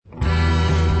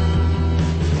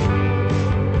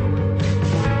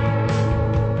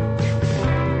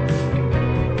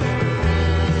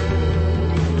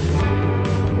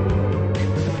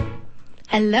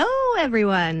Hello,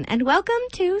 everyone, and welcome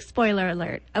to Spoiler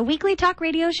Alert, a weekly talk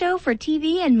radio show for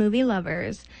TV and movie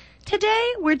lovers.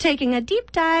 Today, we're taking a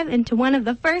deep dive into one of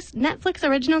the first Netflix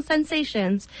original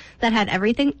sensations that had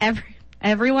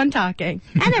everyone talking,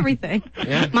 and everything.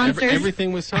 Yeah, Monsters.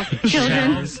 Everything was talking.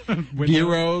 Children.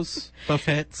 Bureaus,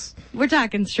 buffets. We're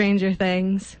talking Stranger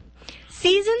Things.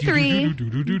 Season 3. I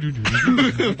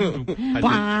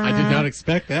did not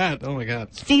expect that. Oh my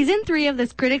God. Season 3 of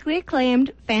this critically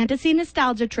acclaimed fantasy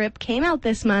nostalgia trip came out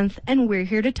this month, and we're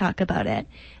here to talk about it.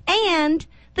 And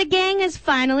the gang is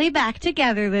finally back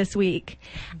together this week.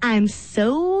 I'm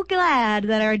so glad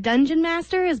that our dungeon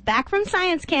master is back from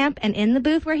science camp and in the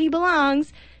booth where he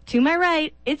belongs. To my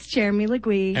right, it's Jeremy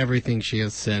Legui. Everything she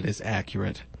has said is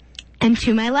accurate. And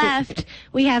to my left,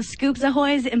 we have Scoops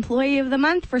Ahoy's Employee of the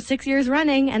Month for 6 years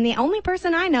running, and the only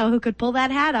person I know who could pull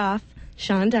that hat off,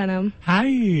 Sean Dunham.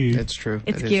 Hi. That's true.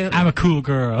 It's cute. I'm a cool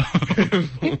girl.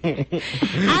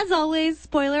 As always,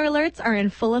 spoiler alerts are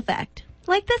in full effect.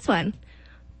 Like this one.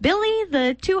 Billy,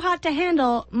 the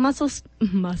too-hot-to-handle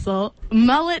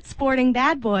mullet-sporting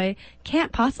bad boy,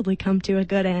 can't possibly come to a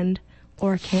good end.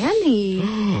 Or can he?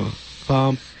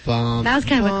 Bum, bum, That was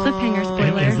kind of a cliffhanger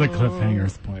spoiler. It is a cliffhanger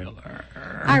spoiler.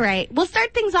 All right, we'll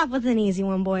start things off with an easy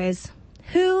one, boys.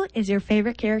 Who is your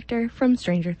favorite character from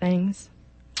Stranger Things?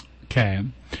 Okay.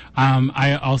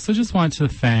 I also just want to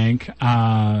thank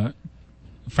friend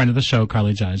of the show,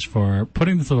 Carly Judge, for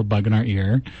putting this little bug in our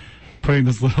ear, putting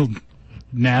this little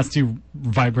nasty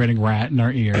vibrating rat in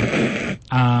our ear.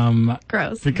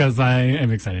 Gross. Because I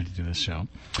am excited to do this show.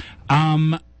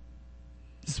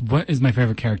 What is my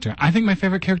favorite character? I think my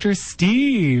favorite character is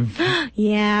Steve.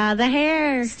 Yeah, the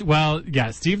hair. Well,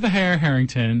 yeah, Steve the Hair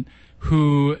Harrington,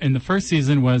 who in the first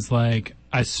season was like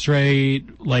a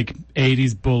straight, like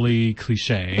 80s bully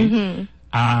cliche,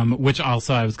 which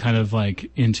also I was kind of like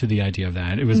into the idea of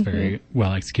that. It was very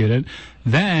well executed.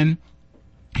 Then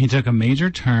he took a major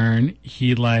turn.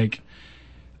 He like,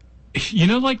 you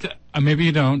know, like, maybe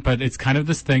you don't, but it's kind of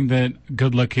this thing that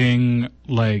good looking,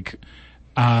 like,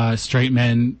 straight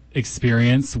men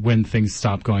experience when things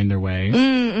stop going their way.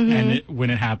 And when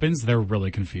it happens, they're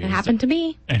really confused. It happened to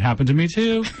me. It happened to me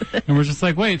too. And we're just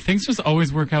like, wait, things just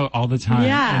always work out all the time.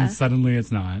 Yeah. And suddenly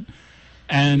it's not.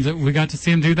 And we got to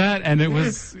see him do that, and it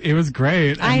was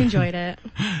great. I enjoyed it.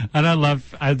 And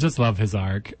I just love his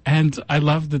arc. And I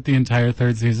love that the entire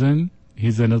third season,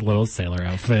 he's in a little sailor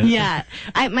outfit. Yeah.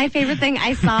 My favorite thing,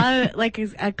 I saw like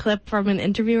a clip from an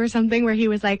interview or something where he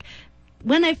was like,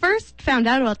 when I first found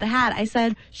out about the hat, I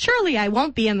said, surely I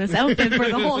won't be in this outfit for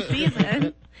the whole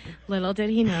season. Little did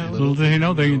he know. Little did he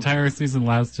know the entire season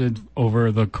lasted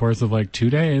over the course of like 2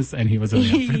 days, and he was in the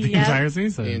outfit the entire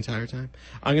season. The entire time.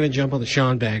 I'm going to jump on the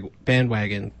Sean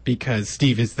bandwagon because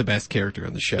Steve is the best character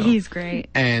on the show. He's great.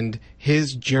 And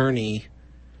his journey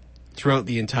throughout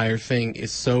the entire thing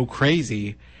is so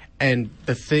crazy. And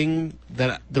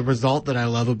the result that I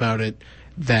love about it,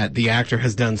 that the actor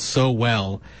has done so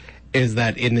well, is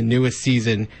that in the newest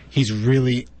season, he's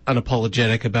really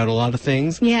unapologetic about a lot of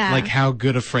things. Yeah. Like how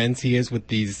good of friends he is with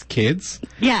these kids.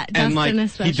 Yeah, And Dustin like,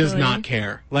 especially. he does not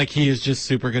care. Like, he is just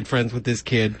super good friends with this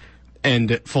kid,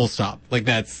 and full stop. Like,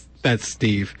 that's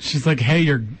Steve. She's like, hey,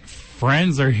 your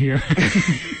friends are here.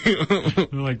 They're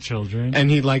like children. And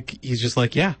he's just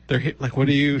like, yeah, they're here. Like, what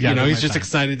are you, Yeah, you know, they're he's my just friends.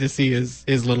 excited to see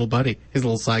his little buddy, his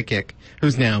little sidekick,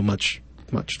 who's now much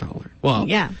taller. Well,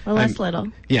 Yeah, well, less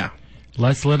little. yeah.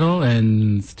 Less little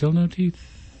and still no teeth.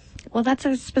 Well, that's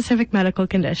a specific medical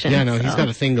condition. Yeah, no, he's so. got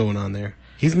a thing going on there.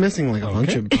 He's missing like a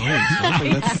bunch of bones.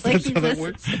 That's like how that he's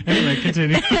works. Anyway,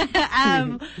 continue.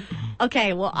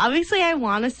 Okay, well, obviously I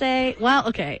want to say,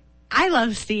 I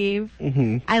love Steve.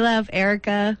 I love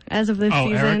Erica as of this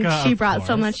season. Erica, She of brought so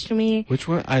course. much to me. Which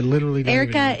one? I literally don't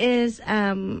even Erica know. is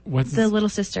What's the his- little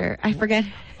sister. I forget.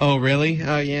 Oh, really?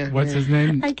 Yeah. What's yeah. his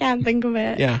name? I can't think of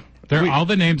it. Yeah. All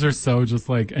the names are so just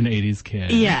like an 80s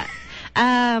kid. Yeah.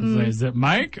 Is it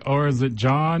Mike or is it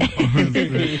John? Or is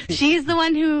it... She's the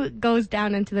one who goes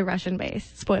down into the Russian base.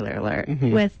 Spoiler alert.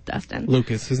 With Dustin.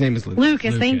 Lucas. His name is Lucas.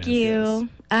 Lucas, thank Lucas,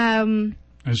 you.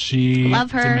 She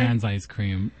Love her. demands ice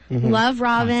cream. Love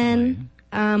Robin.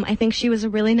 I think she was a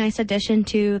really nice addition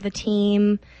to the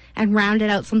team and rounded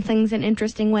out some things in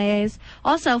interesting ways.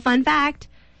 Also, fun fact,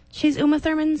 she's Uma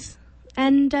Thurman's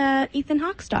and Ethan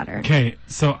Hawke's daughter. Okay,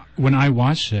 so when I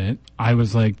watched it, I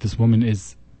was like, this woman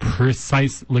is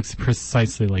looks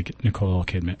precisely like Nicole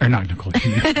Kidman. Or not Nicole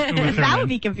Kidman. That would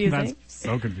be confusing. That's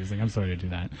so confusing. I'm sorry to do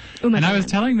that. Uma And I was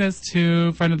Thurman. telling this to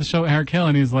a friend of the show, Eric Hill,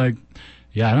 and he's like,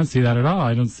 yeah, I don't see that at all.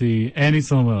 I don't see any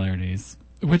similarities.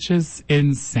 Which is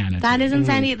insanity. That is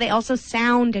insanity. They also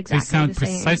sound They exactly sound the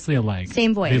same. precisely alike.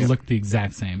 Same voice. They look the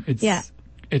exact same. It's Yeah.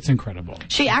 it's incredible.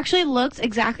 She actually looks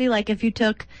exactly like if you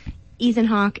took Ethan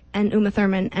Hawke and Uma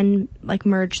Thurman and like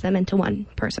merged them into one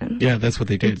person. Yeah, that's what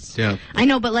they did. Yeah. I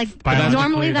know, but like Biologically,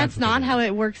 normally that's that's what not they how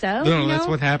it works out. No, you that's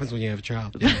know? what happens when you have a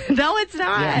child. Yeah. No, it's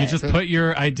not. You just put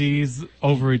your IDs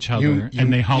over each other, You-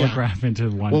 and they yeah. holograph into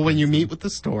one. Well, when you person. meet with the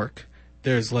stork,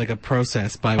 there's like a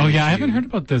process by Oh which yeah, I you- haven't heard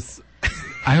about this.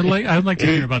 I would like to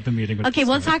hear about the meeting. With Okay, the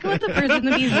we'll Stork. talk about the birds and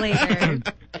the bees later.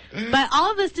 But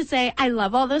all of this to say, I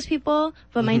love all those people,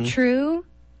 but my true,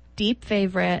 deep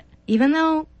favorite, even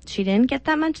though she didn't get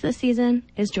that much this season,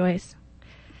 is Joyce.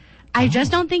 I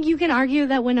just don't think you can argue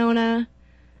that Winona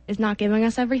is not giving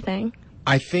us everything.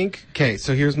 I think, okay,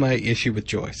 so here's my issue with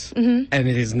Joyce. And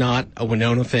it is not a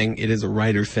Winona thing, it is a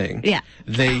writer thing. Yeah.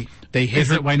 They hit Is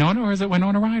her it Winona or is it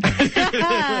Winona Ryder?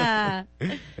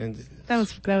 and That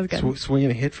was good.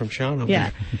 swinging a hit from Sean over Yeah.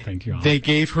 there. Thank you all. They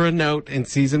gave her a note in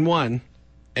season 1,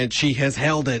 and she has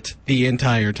held it the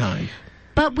entire time.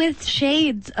 But with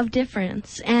shades of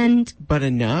difference and But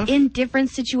enough? in different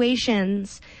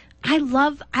situations. I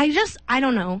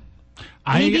don't know.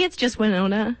 Maybe it's just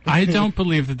Winona. I don't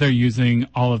believe that they're using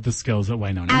all of the skills that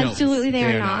Winona has. Absolutely they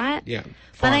are They're not. Yeah.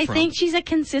 But far I from. think she's a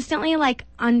consistently like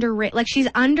underrated, like she's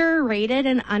underrated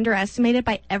and underestimated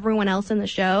by everyone else in the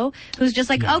show who's just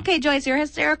like, Yeah. okay, Joyce, you're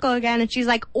hysterical again. And she's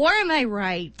like, or am I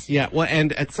right? Yeah, well,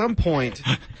 and at some point,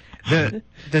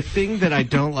 the thing that I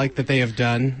don't like that they have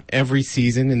done every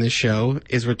season in the show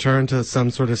is return to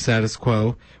some sort of status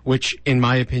quo, which, in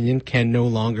my opinion, can no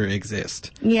longer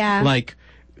exist. Yeah. Like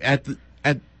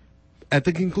at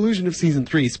the conclusion of season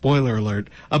 3, spoiler alert,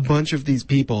 a bunch of these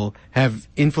people have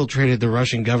infiltrated the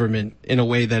Russian government in a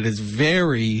way that is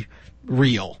very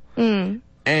real.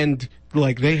 And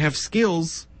like they have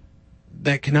skills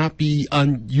that cannot be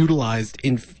unutilized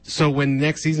so when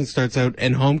next season starts out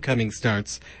and Homecoming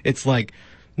starts, it's like,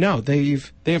 no, they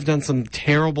have done some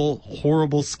terrible,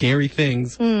 horrible, scary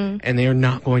things, and they are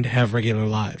not going to have regular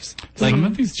lives. Like, Some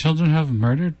of these children have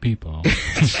murdered people.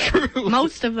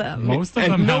 Most of them. Most of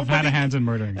And them have had nobody- a hand in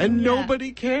murdering. and someone.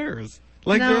 nobody cares.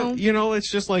 Like, No.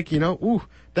 it's just like, ooh,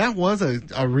 that was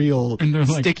a real And they're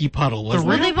like, sticky puddle, wasn't real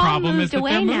Well, it? they've all problem moved is that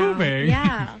away they're now. moving.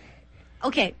 Yeah.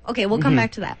 Okay, we'll come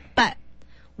back to that. But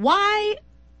why,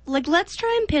 like, let's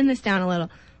try and pin this down a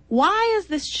little. Why is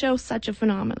this show such a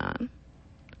phenomenon?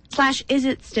 / is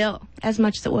it still as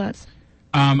much as it was?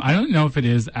 I don't know if it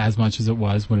is as much as it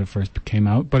was when it first came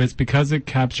out, but it's because it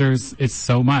captures it's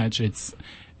so much. It's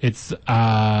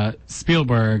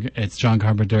Spielberg, it's John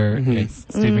Carpenter, it's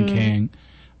Stephen King.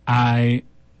 I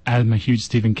am a huge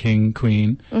Stephen King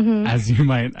queen, as you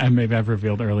might maybe I've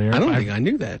revealed earlier. I don't think I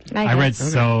knew that. I read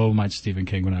guess. so much Stephen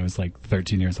King when I was like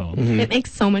 13 years old. It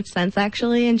makes so much sense,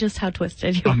 actually, and just how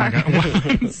twisted you Oh my are.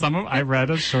 god! I read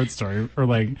a short story, or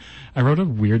like I wrote a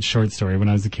weird short story when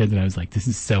I was a kid, and I was like, "This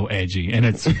is so edgy," and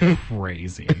it's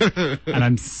crazy. And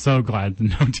I'm so glad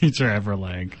that no teacher ever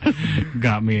like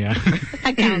got me. A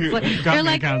counselor. They're me a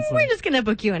like, counselor. we're just gonna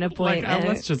book you an appointment.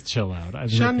 Let's just chill out. I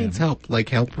Sean think- needs help, like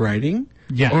help writing.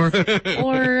 Yeah.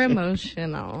 or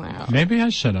emotional help. Maybe I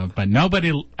should have, but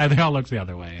nobody. They all looked the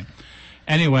other way.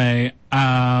 Anyway,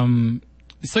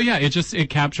 so yeah, it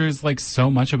captures like so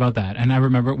much about that. And I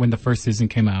remember when the first season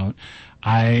came out,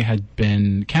 I had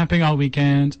been camping all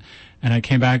weekend, and I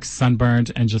came back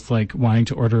sunburned and just like wanting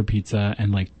to order a pizza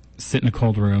and like sit in a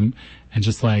cold room and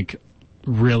just like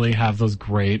really have those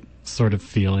great sort of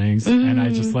feelings. And I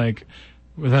just like,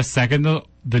 with a second,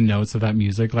 the notes of that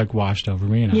music like washed over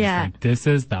me, and I Yeah. was like, this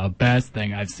is the best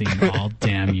thing I've seen all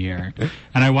damn year.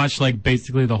 And I watched like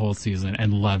basically the whole season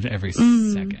and loved every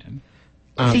second.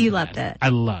 So you loved it. I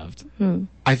loved.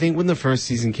 I think when the first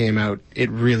season came out, it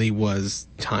really was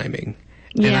timing.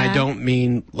 And I Yeah. don't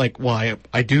mean like, well,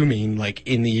 I do mean like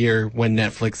in the year when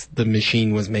Netflix, the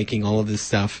machine was making all of this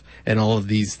stuff and all of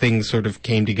these things sort of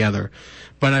came together.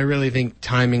 But I really think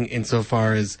timing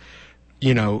insofar as,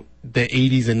 the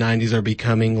 80s and 90s are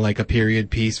becoming like a period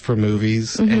piece for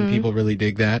movies and people really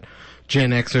dig that.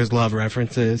 Gen Xers love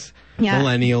references. Yeah.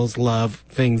 Millennials love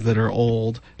things that are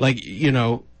old. Like,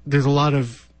 there's a lot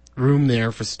of room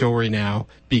there for story now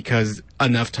because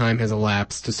enough time has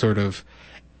elapsed to sort of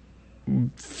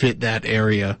fit that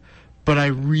area. But I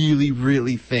really,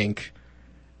 really think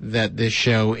that this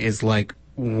show is like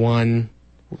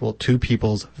two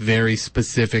people's very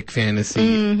specific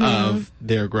fantasy of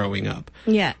their growing up.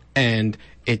 Yeah. And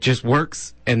it just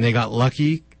works, and they got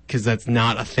lucky because that's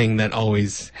not a thing that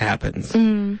always happens.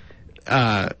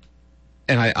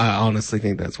 And I honestly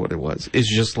think that's what it was.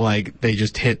 It's just like they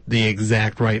just hit the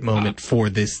exact right moment for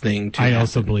this thing to I happen.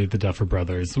 also believe the Duffer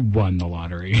Brothers won the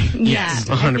lottery. Yeah, I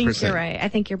think 100%. you're right. I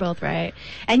think you're both right.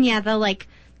 And yeah,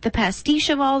 the pastiche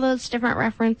of all those different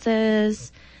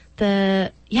references.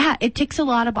 It ticks a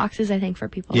lot of boxes, I think, for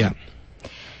people. Yeah.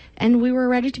 And we were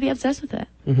ready to be obsessed with it.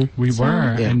 We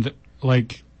were. Yeah. And,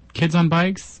 like, kids on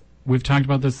bikes, we've talked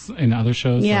about this in other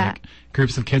shows. Yeah. Like,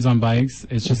 groups of kids on bikes.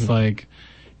 It's just, like,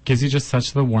 gives you just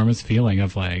such the warmest feeling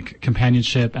of, like,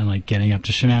 companionship and, like, getting up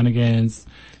to shenanigans.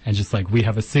 And just, like, we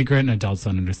have a secret and adults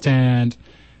don't understand.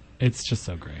 It's just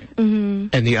so great.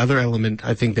 And the other element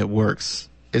I think that works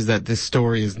is that this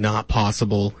story is not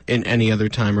possible in any other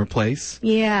time or place.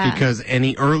 Yeah. Because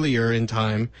any earlier in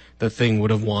time, the thing would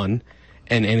have won,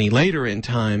 and any later in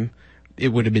time, it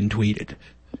would have been tweeted.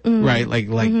 Right?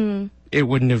 Like it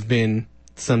wouldn't have been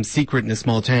some secret in a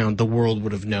small town. The world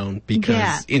would have known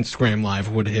because Instagram Live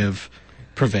would have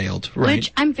prevailed. Right?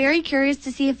 Which I'm very curious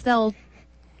to see if they'll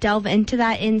delve into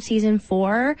that in season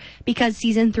 4, because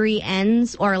season 3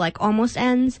 ends, or like almost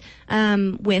ends,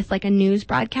 with like a news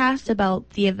broadcast about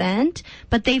the event,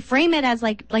 but they frame it as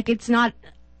like it's not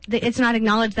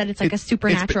acknowledged that it's like a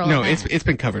supernatural event. It's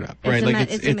been covered up, right?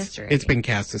 It's a mystery. It's been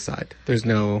cast aside. There's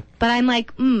no. But I'm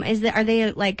like, are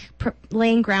they like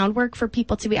laying groundwork for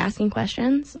people to be asking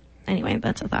questions? Anyway,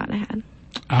 that's a thought I had.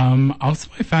 Also,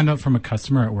 I found out from a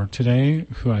customer at work today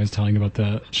who I was telling about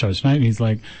the show tonight, and he's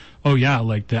like, oh yeah,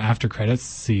 like the after credits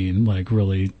scene, like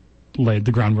really laid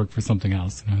the groundwork for something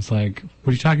else. And I was like,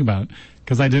 what are you talking about?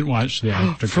 Because I didn't watch the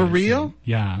after credits For real? scene.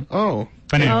 Yeah. Oh.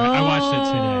 But anyway, I watched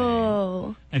it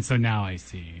today. And so now I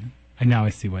see. And now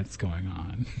I see what's going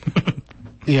on.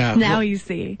 Yeah. Now you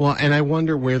see. Well, and I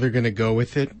wonder where they're going to go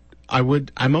with it.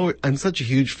 I'm such a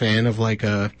huge fan of like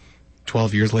a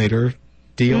 12 years later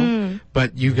deal,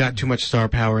 but you got too much star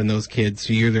power in those kids,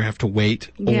 so you either have to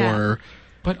wait or.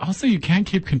 But also, you can't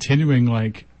keep continuing,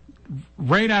 like,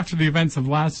 right after the events of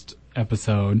last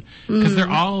episode, because they're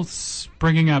all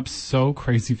springing up so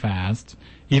crazy fast.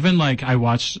 Even, like, I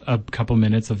watched a couple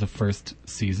minutes of the first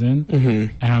season,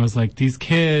 and I was like, these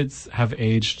kids have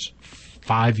aged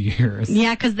 5 years.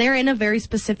 Yeah, because they're in a very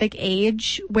specific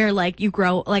age where, like, you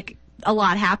grow, like, a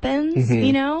lot happens,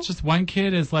 you know? It's just one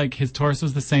kid is, like, his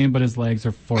torso's the same, but his legs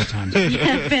are 4 times bigger.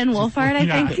 Yeah, Finn Wolfhard,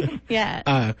 I think.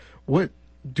 Yeah. What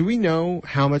do we know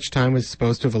how much time was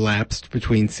supposed to have elapsed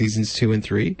between seasons 2 and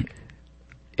 3?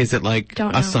 Is it like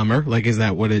Don't know. a summer? Like, is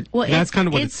that what it? Well, that's kind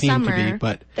of what it it's seemed summer. to be.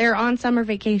 But they're on summer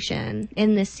vacation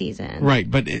in this season. right,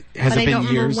 but has But it I been don't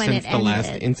remember years when since it the last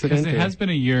ended. incident? Because it has been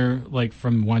a year, like,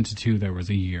 from 1 to 2, there was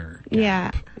a year.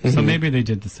 Yeah. So maybe they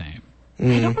did the same.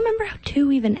 I don't remember how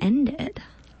 2 even ended.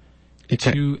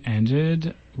 2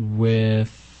 ended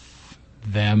with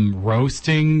them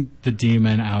roasting the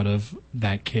demon out of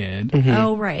that kid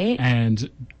Oh, right. and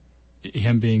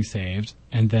him being saved,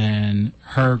 and then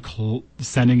her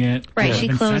sending it. Right, she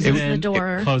and closes sending the it,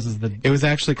 door. It closes the. It was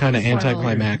actually kind of Spoiler.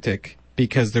 anticlimactic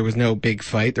because there was no big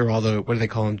fight. There were all the, what do they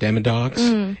call them,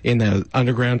 demodogs in the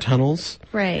underground tunnels.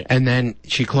 Right. And then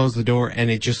she closed the door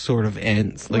and it just sort of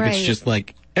ends. Like, it's Right. just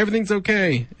like, everything's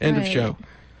okay. End of Right. show.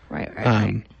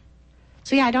 Right.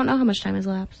 So, yeah, I don't know how much time has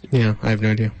elapsed. Yeah, I have no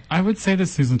idea. I would say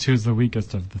this season 2 is the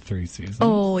weakest of the 3 seasons.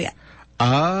 Oh, yeah.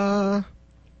 I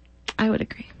I would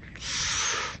agree.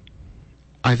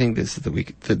 think this is the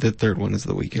weak. The third one is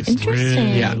the weakest.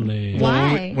 Interesting. Yeah. Really?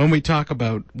 Why? When we talk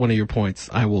about one of your points,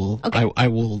 I will. Okay. I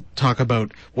will talk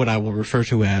about what I will refer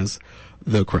to as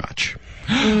the crotch.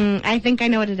 I think I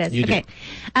know what it is. You do. Okay.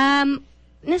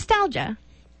 Nostalgia.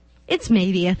 It's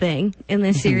maybe a thing in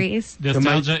this series.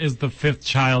 Nostalgia is the 5th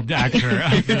child actor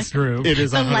of this group. It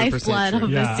is The 100% lifeblood true. of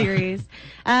Yeah. the series.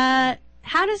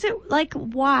 How does it, like,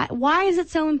 why is it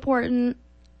so important?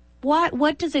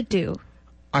 What does it do?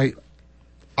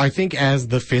 I think as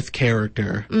the 5th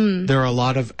character, there are a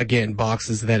lot of, again,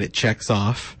 boxes that it checks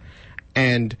off.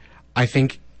 And I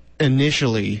think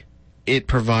initially it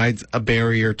provides a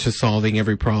barrier to solving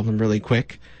every problem really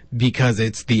quick because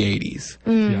it's the 80s.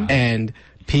 Yeah. And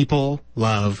people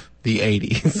love the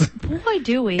 80s. Boy,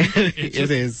 do we.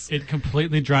 It is. It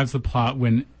completely drives the plot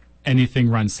when anything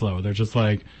runs slow. They're just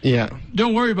like, Yeah.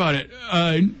 don't worry about it.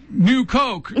 New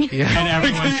Coke. Yeah. And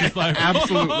everyone's just like,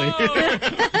 Absolutely.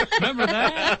 "Whoa." Remember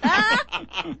that?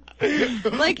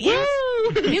 Like, ew.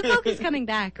 New Coke is coming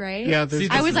back, right? Yeah, See,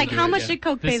 I was like, how much yeah. did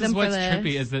Coke pay This them is for what's this?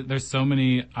 trippy is that there's so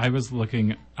many. I was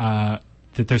looking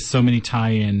that there's so many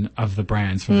tie-in of the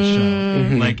brands from the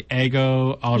show. Like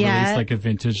Eggo all Yeah. released like a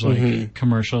vintage like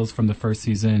commercials from the first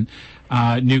season.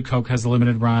 New Coke has a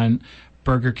limited run.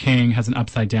 Burger King has an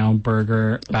upside down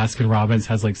burger. Baskin Robbins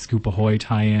has like Scoop Ahoy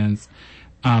tie-ins.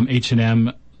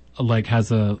 H&M like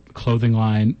has a clothing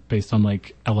line based on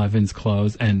like Eleven's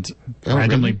clothes and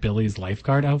randomly really? Billy's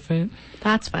lifeguard outfit.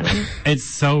 That's funny. It's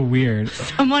so weird.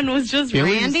 Someone was just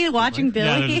Billy's- Randy watching Yeah,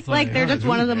 Billy. they're just like like, they're "Oh, just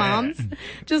one of the who's moms.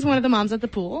 Just one of the moms at the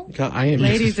pool. God, I am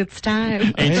Ladies, just, it's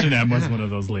time. H&M was one of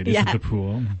those ladies Yeah. at the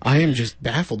pool. I am just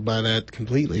baffled by that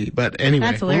completely. But anyway,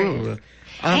 That's hilarious.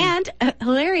 And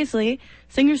hilariously,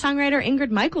 singer-songwriter Ingrid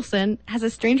Michaelson has a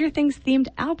Stranger Things themed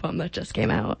album that just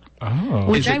came out, Oh.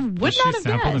 which Is I it- would Does she not have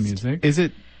sample guessed. the music? is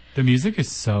it The music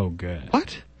is so good.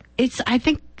 what? I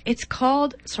think it's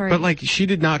called. Sorry. But like, she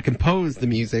did not compose the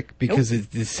music because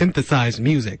it's synthesized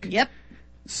music. Yep.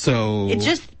 So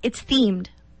It's themed.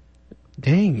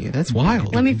 dang, that's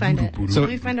wild. Let me find it. So- Let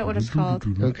me find out what it's called.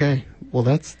 Okay, well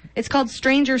that's It's called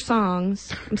Stranger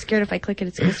Songs. I'm scared if I click it,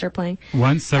 it's going to start playing.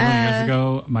 Once, several years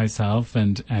ago, myself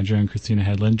and Andrew and Christina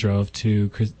Headland drove to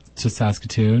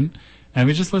Saskatoon, and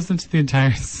we just listened to the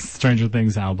entire Stranger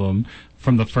Things album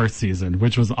from the first season,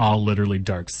 which was all literally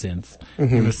dark synth.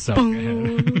 It was so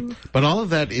good. but all of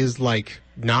that is like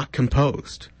not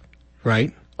composed,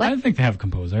 right? I think they have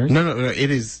composers. No, it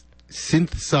is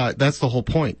synthesized. That's the whole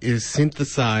point. It is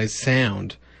synthesized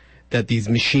sound that these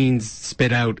machines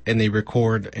spit out and they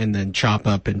record and then chop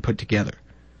up and put together.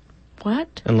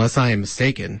 What? Unless I am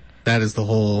mistaken, that is the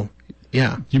whole.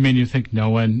 Yeah, You mean you think no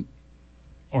one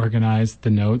organized the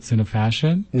notes in a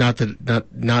fashion? not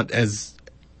as,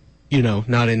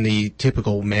 not in the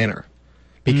typical manner,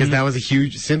 because that was a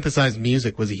huge synthesized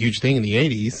music was a huge thing in the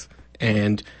 80s,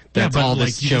 and that's but all like,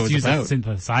 this you show just is use about. a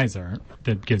synthesizer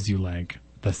that gives you like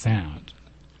the sound.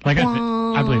 Like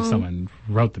I believe someone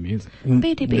wrote the music. No,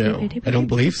 I don't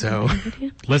believe so.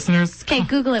 Listeners, Okay,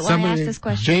 Google it while I ask this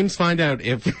question. James, find out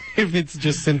if it's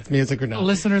just synth music or not.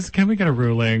 listeners, can we get a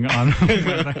ruling on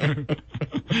whether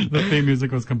the theme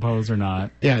music was composed or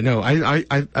not? Yeah, no,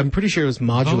 I'm pretty sure it was Vote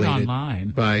modulated online.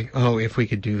 by. Oh, if we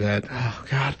could do that. Oh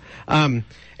God.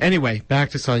 Anyway, back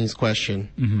to Sonia's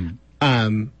question.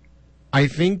 I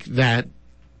think that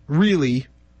really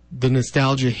the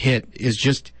nostalgia hit is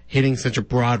just hitting such a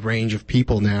broad range of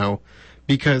people now,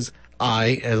 because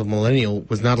I, as a millennial,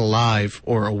 was not alive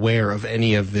or aware of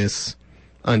any of this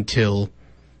until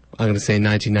I'm going to say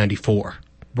 1994.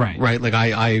 Right. Right? Like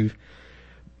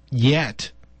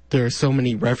yet there are so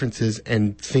many references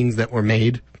and things that were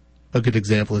made. A good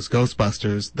example is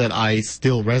Ghostbusters that I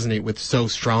still resonate with so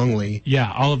strongly.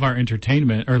 Yeah, all of our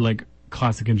entertainment, or like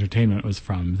classic entertainment, was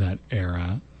from that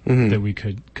era that we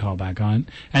could call back on.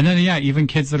 And then, yeah, even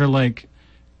kids that are like,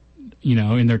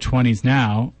 in their 20s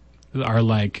now are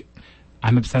like,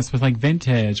 I'm obsessed with like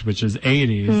vintage, which is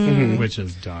 80s, which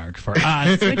is dark for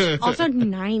us. Which also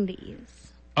 90s.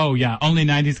 Oh, yeah, only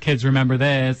 90s kids remember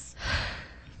this.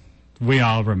 We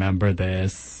all remember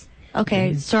this.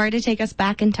 Okay, sorry to take us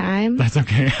back in time. That's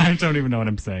okay. I don't even know what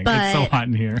I'm saying. It's so But- hot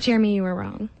in here. Jeremy, you were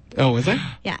wrong. Oh, is it?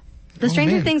 Yeah. The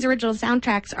Stranger man. Things original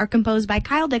soundtracks are composed by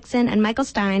Kyle Dixon and Michael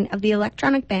Stein of the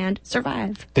electronic band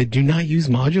Survive. They do not use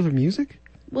modular music?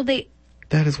 Well,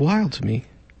 That is wild to me.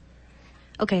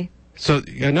 okay. So,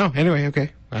 no, anyway,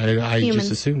 okay. I Humans.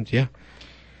 just assumed, yeah.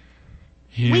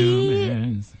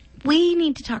 Humans. We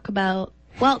need to talk about,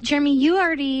 well, Jeremy, you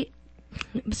already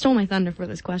stole my thunder for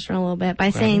this question a little bit by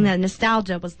saying that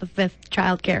nostalgia was the fifth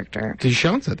child character.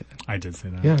 Sean said that. I did say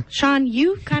that. Yeah. Sean,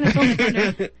 you kind of stole my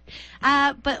thunder.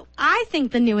 But I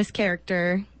think the newest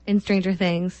character in Stranger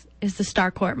Things is the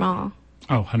Starcourt Mall.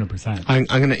 Oh, 100%. I'm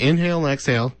going to inhale and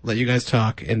exhale, let you guys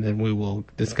talk, and then we will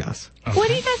discuss. What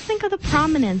do you guys think of the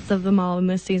prominence of the mall in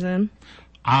this season?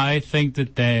 I think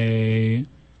that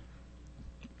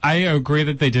I agree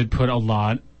that they did put a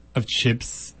lot of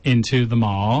chips into the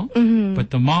mall, but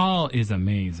the mall is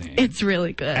amazing. It's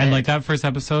really good. And like that first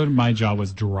episode, my jaw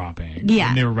was dropping. Yeah.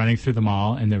 And they were running through the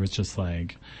mall, and there was just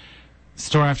like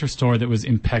store after store that was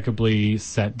impeccably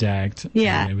set decked.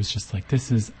 Yeah. And it was just like, this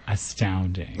is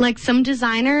astounding. Like some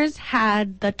designers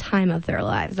had the time of their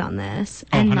lives on this,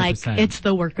 Oh, and like 100%. it's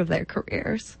the work of their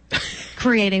careers,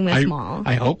 creating this mall.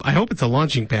 I hope it's a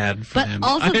launching pad for But them.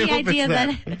 also I the hope idea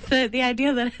it's that the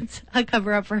idea that it's a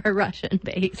cover up for a Russian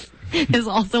base is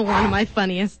also one of my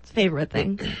funniest favorite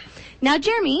things. Now,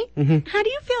 Jeremy, how do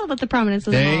you feel about the prominence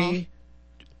of the mall? They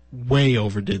way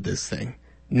overdid this thing.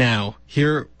 Now,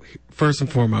 here, first and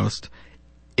foremost,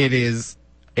 it is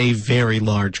a very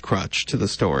large crutch to the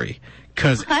story,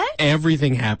 because What?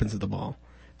 everything happens at the mall.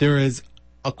 There is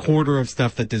a quarter of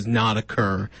stuff that does not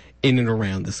occur in and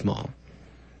around this mall.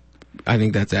 I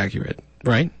think that's accurate,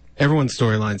 right? Everyone's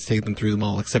storylines take them through the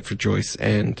mall except for Joyce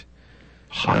and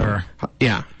Hopper.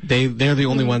 Yeah, they're the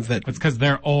only ones that. It's because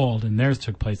they're old and theirs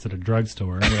took place at a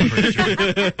drugstore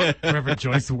wherever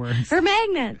Joyce works. For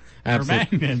magnets. Absolutely.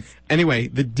 For magnets. Anyway,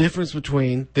 the difference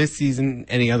between this season and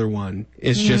any other one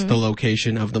is just the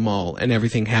location of the mall and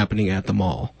everything happening at the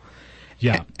mall.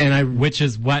 Yeah. Which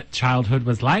is what childhood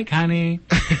was like, honey.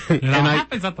 It all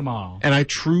happens at the mall. And I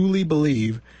truly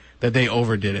believe that they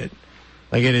overdid it.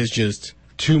 Like, it is just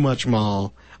too much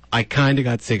mall. I kind of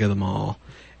got sick of the mall.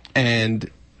 And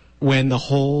when the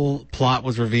whole plot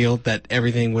was revealed that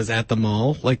everything was at the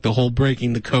mall, like the whole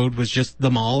breaking the code was just the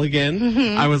mall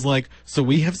again, I was like, so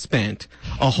we have spent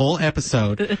a whole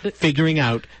episode figuring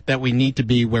out that we need to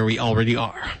be where we already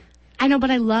are. I know,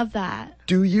 but I love that.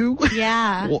 Do you?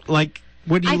 Yeah. Well, like,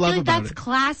 what do you love I feel like about that's it?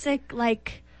 classic,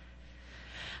 like,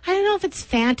 I don't know if it's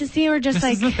fantasy or just This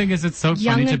like is the thing is it's so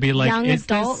young, funny to be like, young is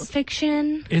adult this,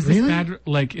 fiction. is this bad,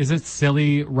 like, is it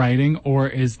silly writing or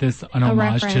is this an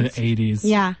homage to the reference. 80s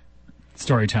Yeah.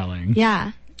 storytelling?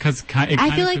 Yeah. Because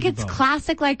I feel like it's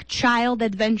classic, like, child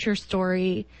adventure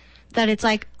story that it's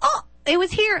like, oh, it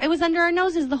was here. It was under our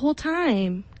noses the whole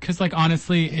time. Because, like,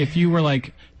 honestly, if you were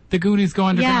like, the Goonies go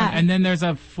underground, Yeah. and then there's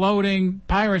a floating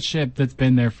pirate ship that's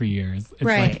been there for years. It's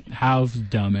Right. like, how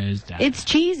dumb is that? It's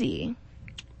cheesy.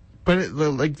 But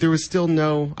like there was still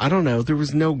no, I don't know, there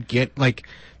was no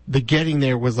the getting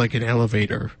there was like an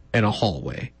elevator and a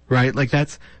hallway, right? Like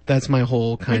that's my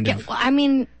whole kind of I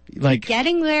mean, like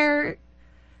getting there,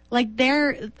 like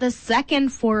they're the second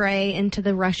foray into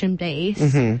the Russian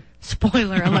base.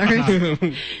 Spoiler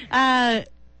alert.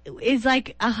 Is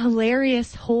like a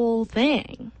hilarious whole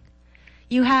thing.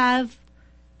 You have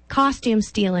costume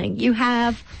stealing. You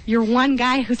have your one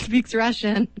guy who speaks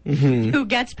Russian who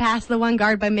gets past the one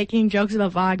guard by making jokes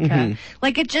about vodka.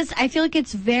 Like it just, I feel like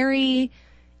it's very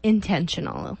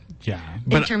intentional yeah.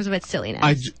 in terms of its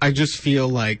silliness. I just feel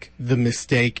like the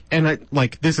mistake, and I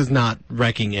like this is not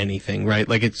wrecking anything, right?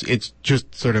 Like it's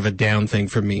just sort of a down thing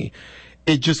for me.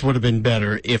 It just would have been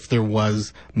better if there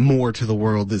was more to the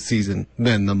world this season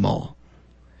than the mall.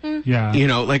 Yeah. You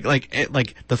know, like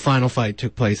the final fight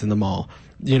took place in the mall.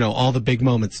 You know, all the big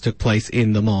moments took place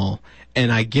in the mall,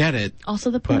 and I get it.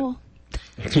 Also the pool.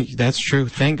 That's true.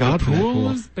 Thank God for that Pool pool.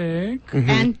 is big.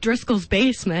 And Driscoll's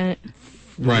basement.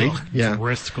 Right? Ugh, Yeah.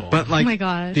 Driscoll. But like Oh my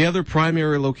God. the other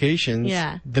primary locations,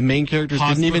 Yeah. the main characters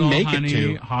didn't even make it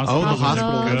to. Hospital Oh, the was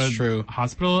hospital. good. That's true.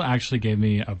 Hospital actually gave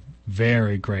me a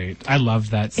very great. I love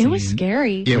that scene. It was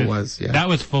scary. It was. Yeah. That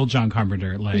was full John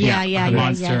Carpenter. Like Yeah, the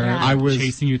monster yeah. I was-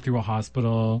 chasing you through a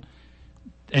hospital.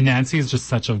 And Nancy is just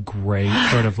such a great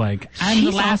sort of like. I'm the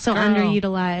She's last also girl.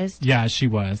 underutilized. Yeah, she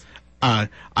was.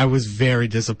 I was very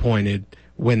disappointed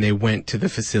when they went to the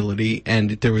facility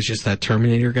and there was just that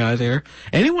Terminator guy there.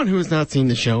 Anyone who has not seen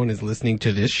the show and is listening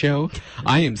to this show,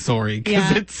 I am sorry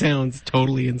because Yeah. it sounds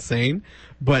totally insane.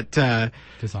 But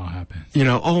This all happened. you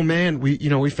know, oh man,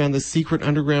 we found this secret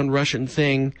underground Russian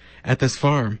thing at this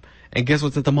farm, and guess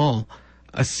what's at the mall?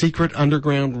 A secret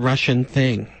underground Russian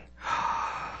thing.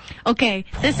 Okay,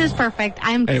 this is perfect.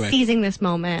 I'm Anyway. seizing this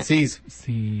moment. Sees.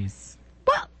 Sees.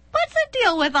 Well, what's the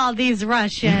deal with all these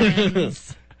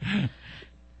Russians?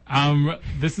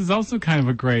 This is also kind of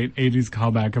a great 80s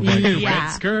callback of like the Yeah.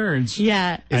 Red Scourge.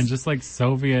 Yeah. And just like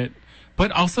Soviet.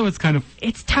 But also it's kind of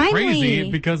It's timely.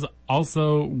 crazy because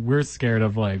also we're scared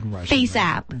of like Russia. Face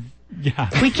app. Yeah.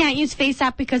 We can't use Face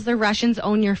app because the Russians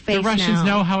own your face The Russians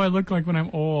now. know how I look like when I'm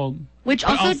old. Which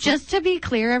But also, just to be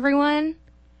clear, everyone,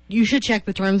 you should check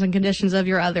the terms and conditions of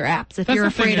your other apps if That's you're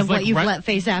the thing afraid is, of what like, you've let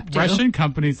Face app do. Russian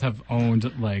companies have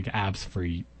owned like apps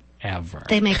forever.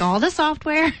 They make all the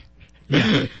software.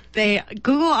 Yeah.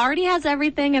 Google already has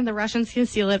everything, and the Russians can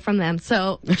steal it from them.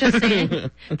 So just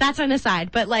saying, that's an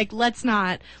aside. But like, let's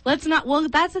not. Well,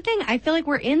 that's the thing. I feel like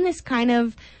we're in this kind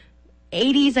of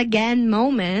 80s again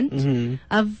moment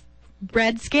of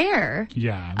Red Scare.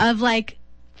 Yeah. Of like,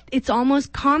 it's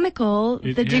almost comical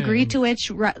It the degree is. to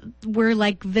which we're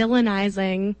like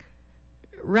villainizing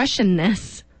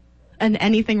Russianness and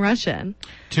anything Russian.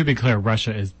 To be clear,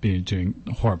 Russia is doing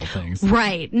horrible things.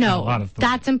 Right. No, A lot of them.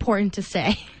 that's important to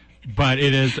say. But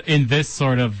it is in this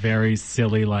sort of very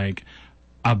silly, like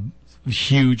a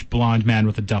huge blonde man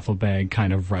with a duffel bag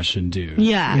kind of Russian dude.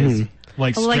 Yeah. Is,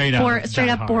 like straight up, straight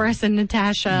Die up Hard. Boris and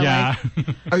Natasha.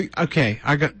 Yeah. Okay,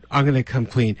 I'm gonna come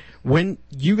clean. When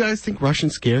you guys think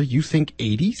Russian scare, you think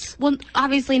 80s? Well,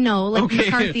 obviously no, like Okay.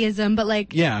 McCarthyism, but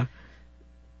like Yeah,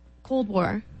 Cold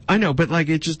War. I know, but like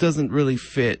it just doesn't really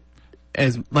fit.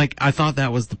 As like I thought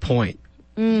that was the point.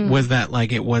 Was that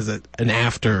like it was an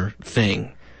after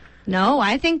thing? No,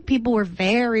 I think people were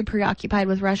very preoccupied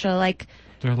with Russia. Like,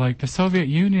 They're like the Soviet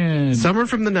Union. Someone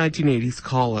from the 1980s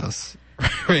call us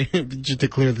Right, just to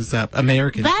clear this up,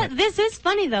 Americans. This is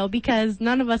funny though because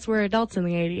none of us were adults in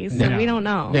the 80s, so No. we don't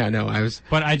know. Yeah, no, I was.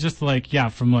 But I just like, yeah,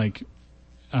 from like,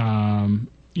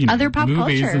 Other pop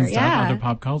movies culture, and stuff, yeah. other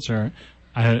pop culture.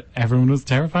 Everyone was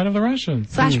terrified of the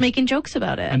Russians. Slash making jokes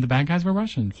about it. And the bad guys were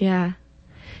Russians. Yeah.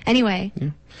 Anyway,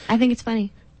 I think it's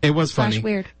funny. It was Slash funny.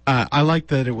 weird. I like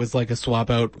that it was like a swap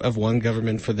out of one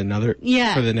government for another.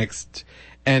 Yeah. For the next.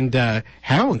 And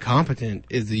how incompetent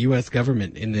is the U.S.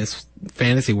 government in this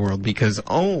fantasy world? Because,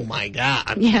 oh my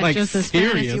God. Yeah, like, just this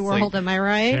seriously. fantasy world, am I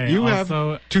right? Okay, You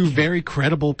also, have two very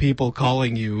credible people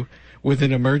calling you with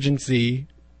an emergency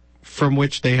from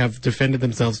which they have defended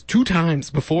themselves 2 times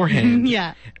beforehand.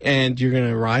 Yeah. And you're going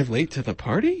to arrive late to the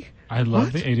party? I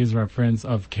love What? the 80s reference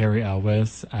of Carrie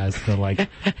Elwes as the like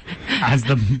as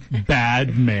the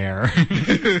bad mayor.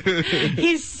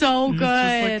 He's so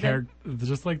good.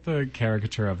 Just like the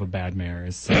caricature of a bad mayor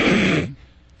is so good.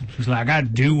 She's like, I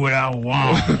do what I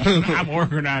want. I'm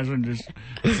organizing this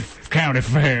county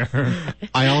fair.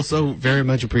 I also very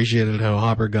much appreciated how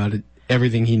Hopper got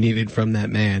everything he needed from that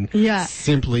man. Yeah.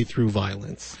 Simply through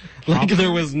violence. Like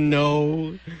there was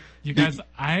no. You guys,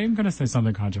 I'm going to say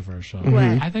something controversial. What?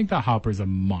 I think that Hopper's a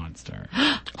monster.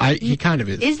 He kind of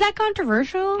is. Is that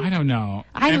controversial? I don't know.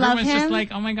 I love Everyone's just him.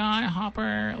 like, oh my God,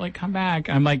 Hopper, like, come back.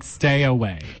 I'm like, stay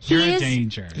away. You're a is-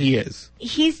 danger. He is.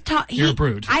 You're a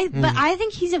brute. But I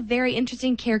think he's a very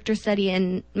interesting character study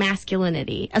in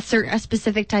masculinity, a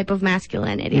specific type of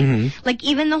masculinity. Like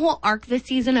even the whole arc this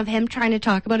season of him trying to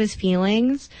talk about his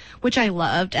feelings, which I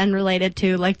loved and related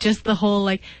to, like just the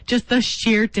whole just the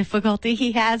sheer difficulty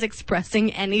he has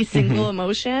expressing any single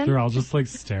emotion. They're all just like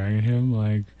staring at him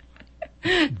like,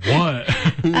 what?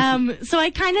 So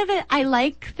I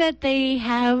like that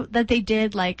they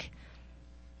did like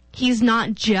he's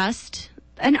not just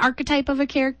an archetype of a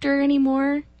character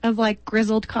anymore of like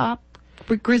grizzled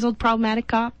problematic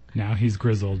cop. Now he's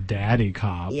grizzled daddy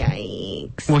cop.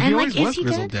 Yikes. Well, he and always like, was is he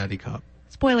grizzled dead? daddy cop.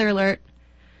 Spoiler alert.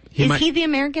 He Is might- he the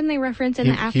American they reference in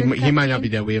the after? He might not be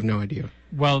dead. We have no idea.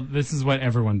 Well, this is what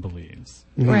everyone believes.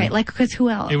 Right, like, because who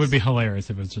else? It would be hilarious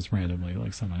if it was just randomly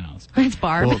like someone else. It's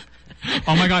Barb. Well,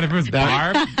 Oh my God, if it was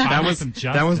Barb,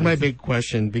 that was my big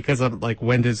question because of like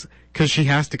because she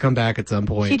has to come back at some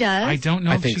point. she does. I don't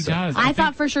know I if think she so. does. I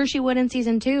thought for sure she would in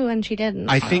season 2, and she didn't.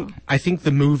 I think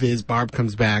the move is Barb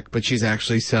comes back, but she's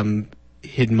actually some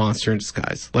hidden monster in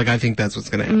disguise. Like I think that's what's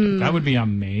going to happen. that would be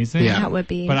amazing. Yeah. that would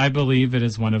be. But I believe it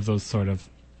is one of those sort of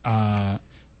a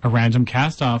random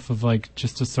cast off of like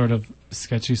just a sort of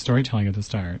sketchy storytelling at the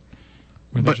start,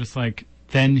 where they're But- just like,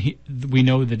 then we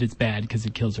know that it's bad because he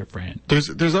kills her friend.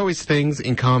 There's always things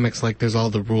in comics like there's all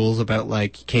the rules about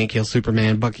like you can't kill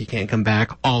Superman, Bucky can't come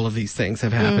back. All of these things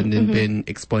have happened and been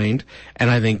explained, and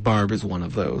I think Barb is one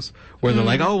of those where they're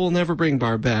like, oh, we'll never bring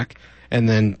Barb back, and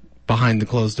then behind the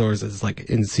closed doors it's like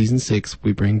in season 6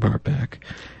 we bring Barb back.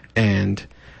 And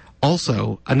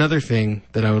also another thing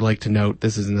that I would like to note,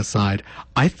 this is an aside,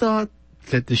 I thought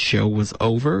that the show was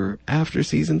over after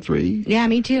season 3. yeah,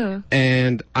 me too.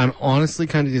 And I'm honestly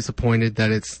kind of disappointed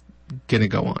that it's gonna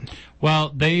go on.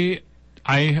 Well,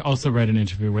 I also read an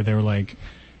interview where they were like,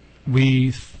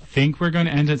 we think we're going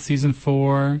to end at season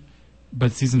 4,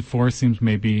 but season 4 seems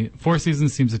 4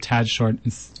 seasons seems a tad short,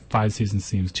 and 5 seasons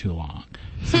seems too long.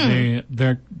 So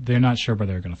they're not sure where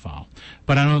they're going to fall.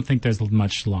 But I don't think there's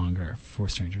much longer for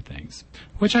Stranger Things,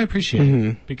 which I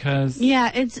appreciate because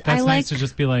Yeah, that's I nice like. to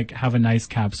just be like have a nice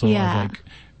capsule Yeah. of like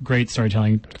great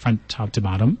storytelling front top to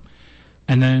bottom,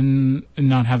 and then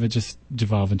not have it just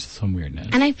devolve into some weirdness.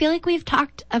 And I feel like we've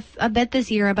talked a bit this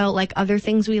year about like other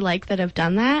things we like that have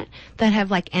done that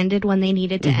have like ended when they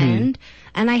needed to end.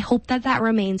 And I hope that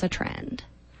remains a trend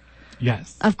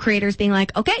Yes. of creators being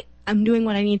like, okay, I'm doing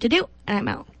what I need to do and I'm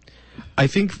out. I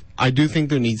do think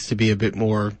there needs to be a bit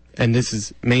more, and this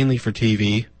is mainly for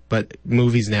TV, but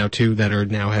movies now too that are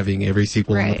now having every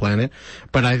sequel on the Right. planet.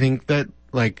 But I think that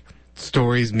like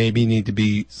stories maybe need to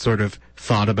be sort of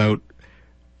thought about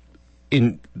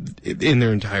in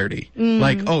their entirety.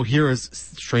 Like, oh, here is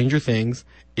Stranger Things.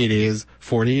 It is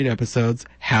 48 episodes.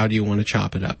 How do you want to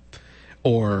chop it up?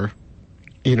 Or,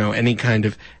 any kind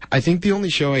of. I think the only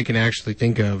show I can actually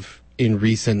think of in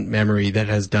recent memory that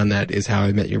has done that is How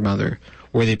I Met Your Mother,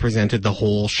 where they presented the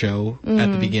whole show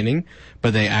at the beginning,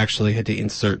 but they actually had to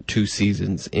insert 2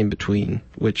 seasons in between,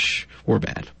 which were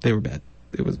bad. They were bad.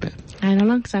 It was bad. I don't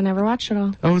know because I never watched it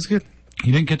all. Oh, it was good.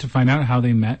 You didn't get to find out how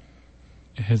they met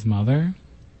his mother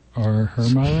or her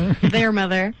mother. Their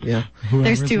mother. Yeah.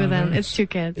 There's Whoever's 2 of mother. them. It's 2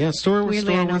 kids. Yeah, story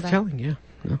Weirdly, I know worth that. telling, yeah.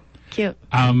 No. Cute.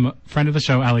 Friend of the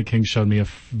show, Allie King, showed me a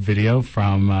video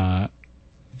from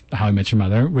How I Met Your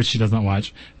Mother, which she does not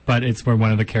watch, but it's where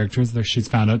one of the characters there she's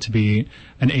found out to be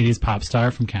an 80s pop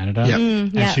star from Canada. Yep.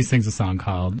 And yeah. she sings a song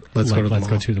called Let's Go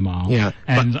Go to the Mall. Mall. Yeah.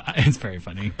 And it's very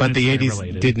funny. But It's the very 80s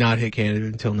related. did not hit Canada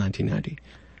until 1990.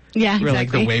 Yeah, We're like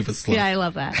exactly. the wave was slow. Yeah, I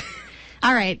love that.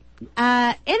 All right.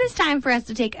 It is time for us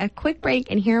to take a quick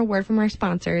break and hear a word from our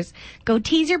sponsors. Go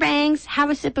tease your bangs, have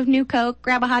a sip of New Coke,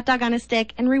 grab a hot dog on a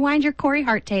stick, and rewind your Corey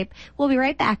Hart tape. We'll be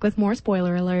right back with more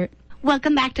Spoiler Alert.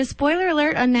 Welcome back to Spoiler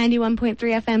Alert on 91.3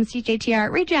 FM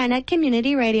CJTR Regina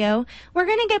Community Radio. We're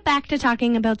going to get back to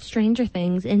talking about Stranger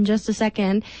Things in just a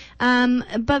second.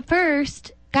 But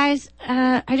first, guys,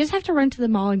 I just have to run to the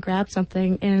mall and grab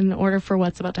something in order for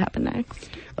what's about to happen next.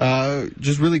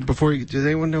 Just really before you, does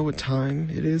anyone know what time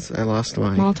it is? I lost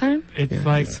my... Mall time? It's Yeah,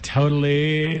 like it's-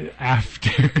 totally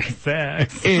after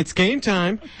sex. It's game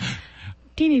time.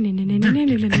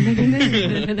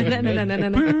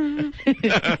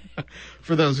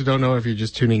 For those who don't know, if you're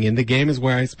just tuning in, the game is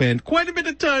where I spend quite a bit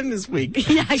of time this week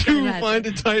Yeah, I can to imagine. find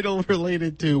a title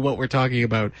related to what we're talking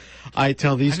about. I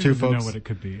tell these I two don't even folks... know what it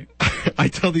could be. I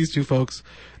tell these two folks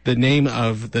the name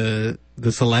of the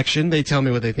selection. They tell me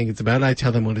what they think it's about. I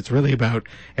tell them what it's really about,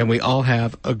 and we all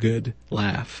have a good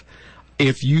laugh.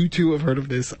 If you two have heard of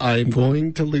this, I'm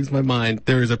going to lose my mind.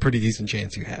 There is a pretty decent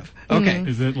chance you have. Okay.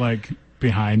 Is it like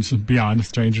Beyond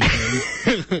Stranger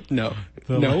Things? No.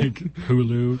 The No. like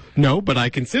Hulu? No, but I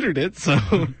considered it. So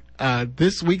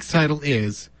this week's title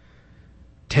is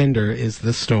Tender is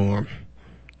the Storm.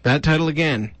 That title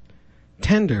again.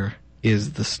 Tender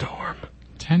is the Storm.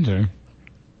 Tender.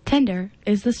 Tender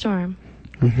is the storm.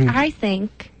 I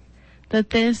think that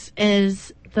this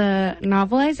is the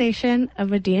novelization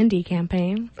of a D&D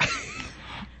campaign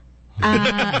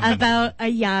about a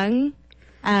young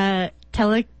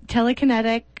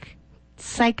telekinetic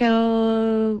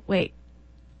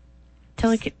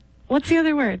what's the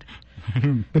other word?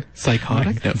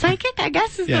 Psychotic? No. Psychic, I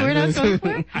guess, is Yeah. the word I was going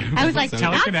for. I was like,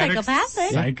 not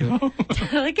psychopathic. Psycho.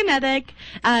 Telekinetic.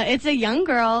 It's a young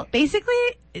girl. Basically,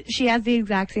 she has the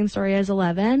exact same story as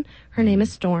 11. Her name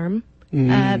is Storm.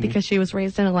 Because she was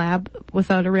raised in a lab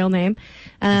without a real name.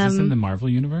 Is this in the Marvel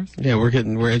universe? Yeah,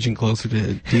 we're edging closer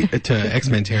to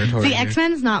X-Men territory. See, here.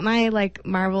 X-Men's not my,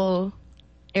 Marvel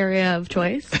area of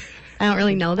choice. I don't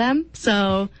really know them,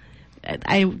 so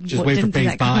I Just wait for didn't do phase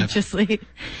that 5. consciously.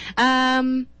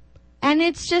 And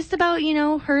it's just about,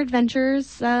 her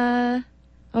adventures,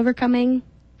 overcoming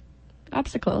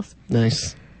obstacles.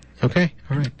 Nice. Okay.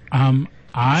 All right.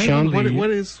 I Sean, believe, what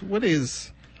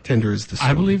is Tender is the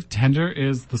Storm? I believe Tender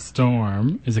is the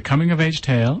Storm is a coming of age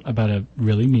tale about a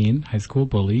really mean high school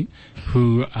bully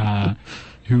who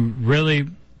really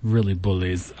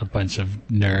bullies a bunch of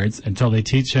nerds until they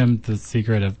teach him the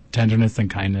secret of tenderness and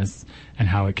kindness and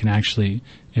how it can actually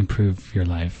improve your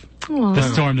life. Aw. The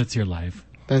storm that's your life.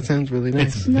 That sounds really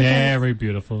It's nice. very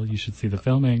beautiful. You should see the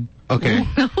filming. Okay.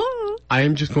 I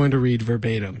am just going to read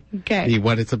verbatim Okay.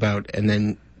 what it's about and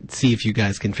then see if you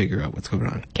guys can figure out what's going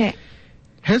on. Okay.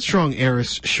 Headstrong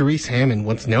heiress Charisse Hammond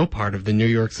wants no part of the New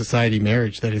York society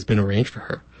marriage that has been arranged for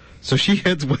her. So she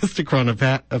heads west across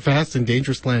a vast and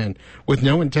dangerous land with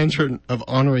no intention of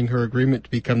honoring her agreement to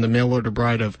become the mail-order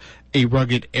bride of a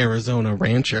rugged Arizona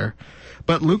rancher.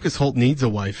 But Lucas Holt needs a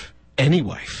wife. Any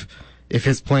wife. If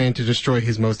his plan to destroy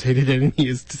his most hated enemy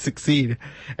is to succeed.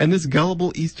 And this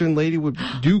gullible Eastern lady would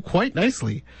do quite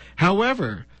nicely.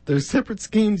 However, their separate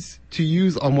schemes to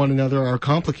use on one another are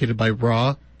complicated by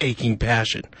raw, aching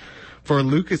passion. For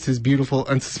Lucas, his beautiful,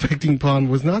 unsuspecting pawn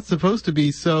was not supposed to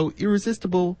be so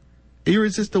irresistibly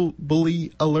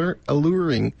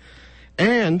alluring.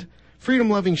 And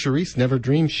freedom-loving Charisse never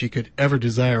dreamed she could ever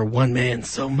desire one man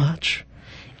so much.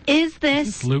 Is Is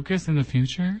this... Lucas in the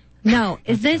future? No.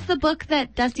 Is this the book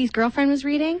that Dusty's girlfriend was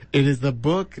reading? It is the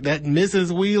book that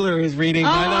Mrs. Wheeler is reading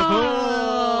by the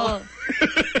pool.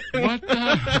 What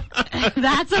the?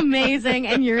 That's amazing,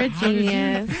 and you're a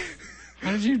genius.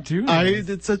 How did you do this? I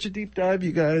did such a deep dive,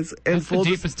 you guys. And That's the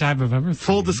deepest dive I've ever seen.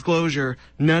 full disclosure,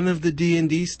 none of the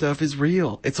D&D stuff is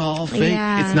real. It's all fake.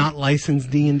 Yeah. It's not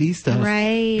licensed D&D stuff.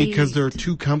 Right. Because there are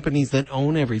two companies that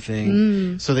own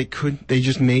everything. So they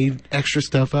just made extra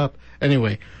stuff up.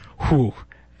 Anyway, whew,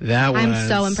 that was... I'm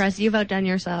so impressed. You've outdone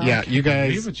yourself. Yeah, you I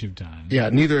believe guys... what you've done. Yeah,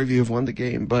 neither of you have won the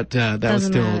game, but that was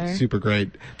Doesn't still matter. super great.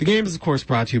 The game is, of course,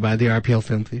 brought to you by the RPL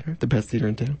Film Theater, the best theater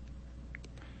in town.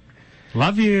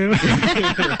 Love you.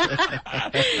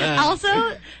 Also,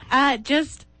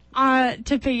 just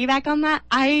to piggyback on that,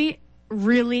 I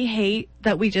really hate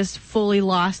that we just fully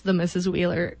lost the Mrs.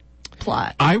 Wheeler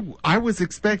plot. I was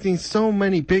expecting so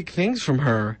many big things from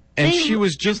her, and They- she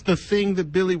was just the thing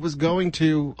that Billy was going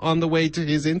to on the way to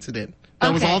his incident.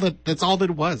 That was Okay. all that's all that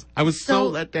it was. I was so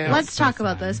let down. Let's talk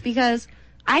about this because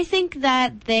I think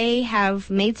that they have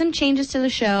made some changes to the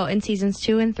show in seasons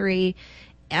 2 and 3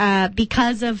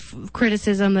 because of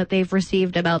criticism that they've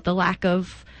received about the lack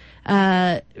of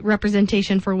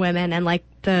representation for women and like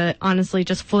the honestly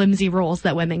just flimsy roles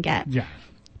that women get. Yeah.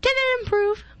 Did it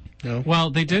improve? No. Well,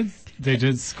 they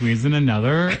did squeeze in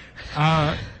another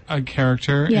a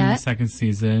character in Yeah. the second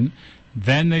season.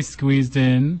 Then they squeezed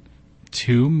in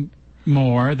two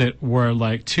more that were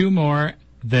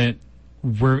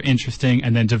interesting,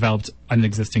 and then developed an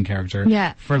existing character.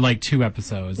 Yeah. For like 2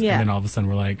 episodes. Yeah. And then all of a sudden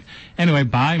we're like, anyway,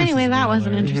 bye. Anyway, Mrs. that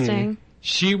wasn't Wheeler. interesting.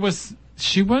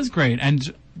 She was great,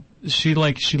 and she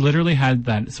literally had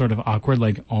that sort of awkward,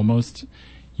 like almost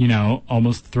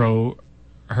throw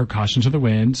her caution to the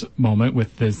wind moment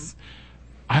with this.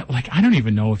 I don't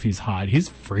even know if he's hot. He's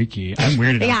freaky. I'm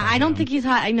weirded out. Yeah, by I don't him. think he's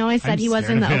hot. I know I said I'm he was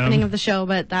scared in the of him. opening of the show,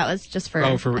 but that was just for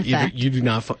either effect. you do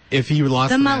not. If he lost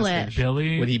The the mullet. mustache,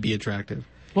 Billy. would he be attractive?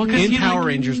 Well, 'cause In he, Power like,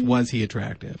 Rangers, was he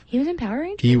attractive? He was in Power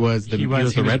Rangers? He was the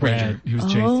Red Ranger. He was Oh.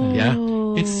 Jason.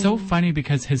 Yeah. It's so funny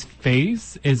because his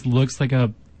face looks like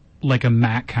a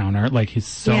Mac counter. Like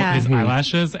his Yeah. his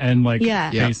eyelashes and like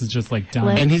Yeah. face is just like done.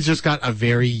 Like- And he's just got a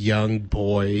very young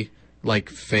boy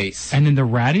like face. And then the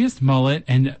rattiest mullet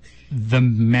and the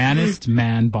mannest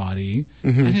man body.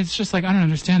 Mm-hmm. And it's just like, I don't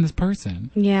understand this person.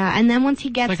 Yeah, and then once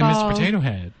he gets It's like a Mr. Potato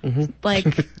Head.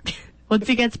 like once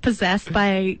he gets possessed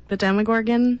by the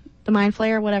Demogorgon, the Mind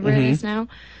Flayer, whatever Mm-hmm. it is now,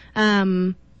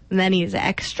 then he's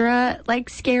extra like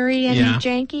scary and Yeah.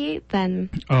 janky. Then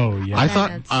Oh, yeah. I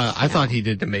thought it's- I thought he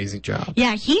did an amazing job.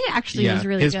 yeah, he actually was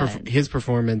really his good. his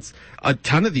performance. A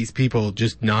ton of these people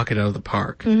just knock it out of the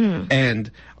park, Mm-hmm.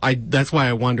 and that's why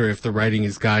I wonder if the writing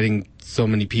is guiding so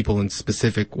many people in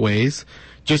specific ways.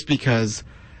 Just because,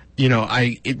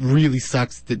 it really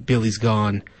sucks that Billy's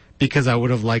gone. Because I would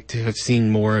have liked to have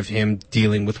seen more of him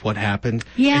dealing with what happened.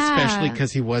 Yeah. Especially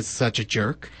because he was such a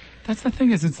jerk. That's the thing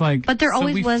is, it's like, But there so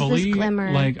always we was this fully,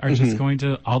 glimmer. Like, are Mm-hmm. just going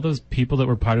to all those people that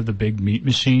were part of the big meat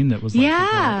machine that was like,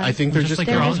 Yeah. I think they're just like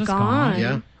They're they're all just just gone. gone.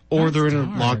 Yeah. Or That's they're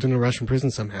dark. locked in a Russian prison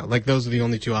somehow. Like, those are the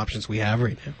only 2 options we have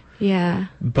right now. Yeah.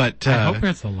 But, I hope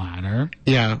it's the latter.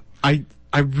 yeah, I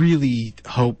really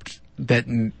hoped that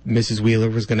Mrs.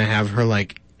 Wheeler was going to have her,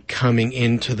 like, coming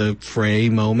into the fray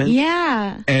moment.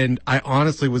 Yeah. And I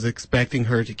honestly was expecting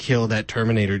her to kill that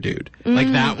Terminator dude. Like,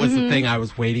 that was the thing I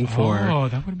was waiting for Oh,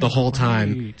 that would've the been whole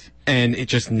time. great. And it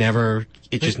just never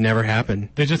happened.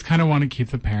 They just kind of want to keep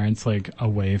the parents like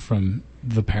away from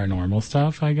the paranormal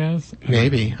stuff, I guess.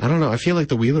 Maybe. I don't know. I feel like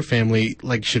the Wheeler family,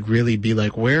 like, should really be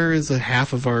like, where is a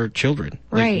half of our children?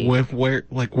 Right.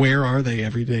 Like, where are they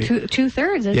every day?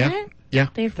 2/3, isn't Yeah. it? Yeah.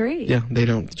 They have 3. Yeah, they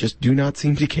do not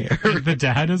seem to care. The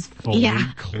dad is fully Yeah.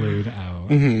 clued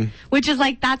out. Which is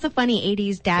like, that's a funny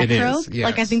 80s dad It is, trope. yes.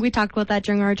 Like, I think we talked about that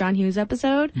during our John Hughes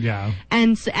episode. Yeah.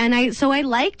 And I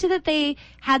liked that they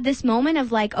had this moment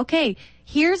of like, okay,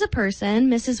 here's a person,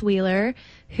 Mrs. Wheeler,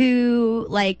 who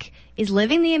like is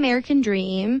living the American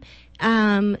dream,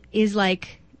 is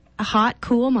like a hot,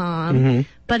 cool mom,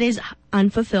 but is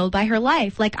unfulfilled by her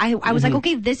life. Like I was like,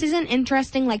 okay, this is an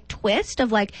interesting like twist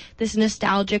of like this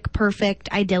nostalgic,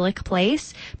 perfect, idyllic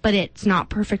place, but it's not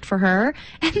perfect for her.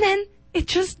 And then it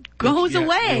just goes Yeah,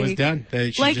 away. It was done.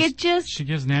 She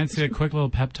gives Nancy a quick little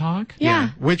pep talk. Yeah.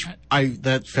 Which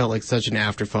that felt like such an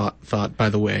afterthought, by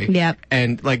the way. Yep.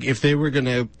 And like, if they were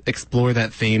gonna explore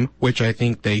that theme, which I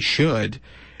think they should,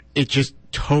 it just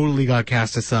totally got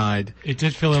cast aside. It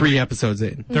did feel 3 episodes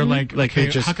in. They're like, Like, okay,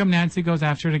 they just- how come Nancy goes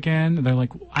after it again? They're like,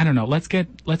 I don't know. Let's get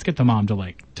the mom to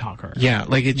like talk her. Yeah,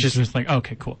 like it It's just, just like,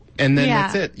 okay, cool. and then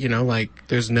Yeah. that's it. Like,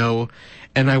 there's no,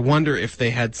 and I wonder if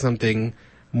they had something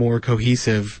more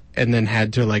cohesive and then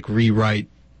had to like rewrite,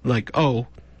 like, oh,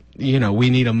 we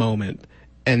need a moment,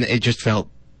 and it just felt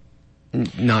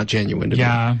not genuine to me.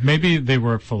 Yeah, maybe they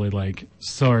were fully like,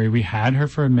 sorry, we had her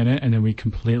for a minute and then we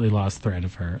completely lost thread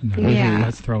of her. And they're like, Yeah.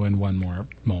 let's throw in one more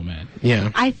moment. Yeah.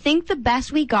 I think the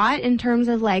best we got in terms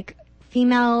of like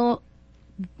female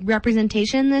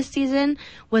representation this season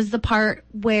was the part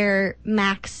where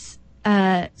Max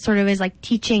sort of is like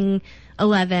teaching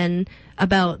Eleven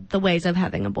about the ways of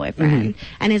having a boyfriend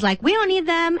and is like, we don't need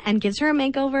them, and gives her a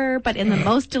makeover, but in the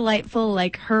most delightful,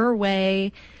 like, her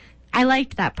way. I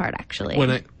liked that part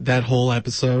actually. That whole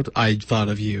episode, I thought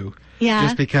of you. Yeah.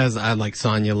 Just because I, like,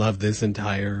 Sonia, loved this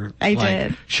entire I like,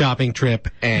 did. shopping trip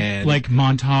and Like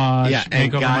montage. yeah,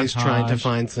 and makeover guys montage. trying to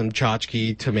find some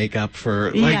tchotchke to make up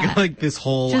for Yeah. like this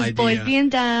whole just idea. boys being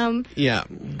dumb. Yeah.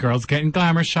 Girls getting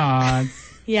glamour shots.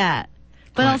 Yeah.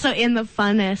 But Right. also in the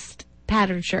funnest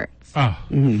patterned shirts. Oh,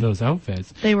 those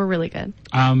outfits. They were really good.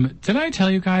 Did I tell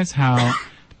you guys how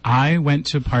I went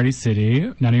to Party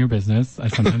City. None of your business. I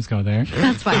sometimes go there.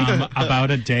 That's fine.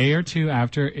 About a day or two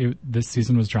after this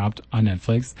season was dropped on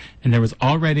Netflix, and there was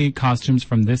already costumes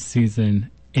from this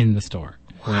season in the store.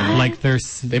 Wow. Like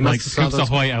there's They like must have saw Scoops those-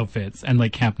 Ahoy outfits and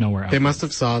like Camp Nowhere outfits. They must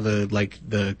have saw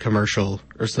the commercial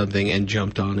or something and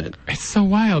jumped on it. It's so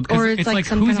wild. 'Cause Or it's it's like like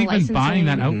some who's kind of even buying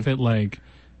that licensing. outfit like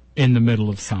in the middle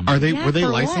of summer? Are they Yeah, were they for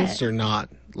licensed what? or not?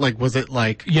 Like was it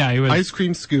like Yeah, it was. ice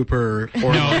cream scooper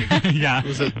or No, like, yeah.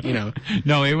 was it, you know?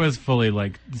 No, it was fully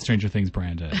like Stranger Things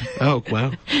branded. Oh,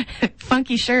 wow.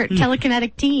 Funky shirt,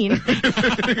 telekinetic teen.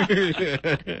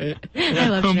 I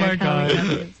love Oh my Jared calling God.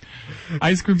 that.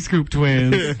 Ice cream scoop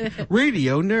twins.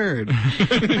 Radio nerd.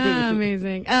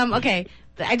 Amazing. Okay,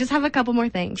 I just have a couple more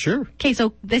things. Sure. Okay,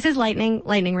 so this is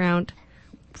lightning round.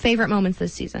 Favorite moments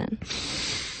this season.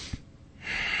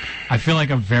 I feel like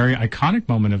a very iconic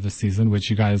moment of the season, which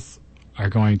you guys are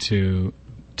going to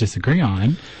disagree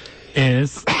on,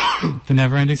 is the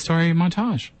Neverending Story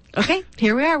montage. Okay,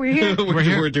 here we are. We're here. We're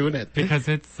here. We're doing it. Because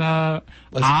it's Let's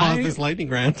pause this lightning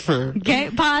round for. Okay,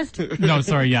 paused. No,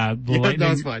 sorry, yeah. The Yeah, no,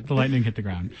 lightning it's fine. the lightning hit the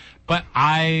ground. But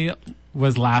I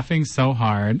was laughing so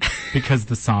hard because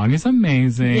the song is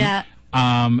amazing. Yeah.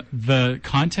 The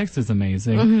context is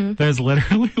amazing. There's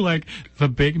literally like the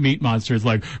big meat monsters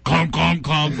like clomp, clomp,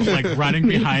 clomp, like running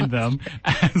behind them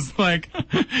as like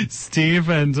Steve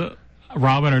and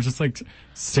Robin are just like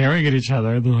staring at each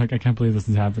other. They're like, I can't believe this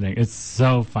is happening. It's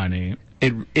so funny.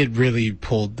 It really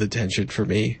pulled the tension for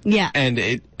me. Yeah. And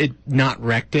it not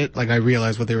wrecked it. Like I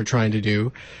realized what they were trying to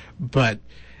do, but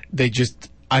they just,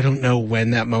 I don't know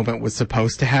when that moment was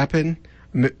supposed to happen.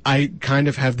 I kind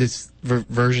of have this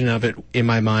version of it in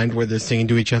my mind where they're singing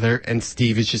to each other and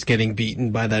Steve is just getting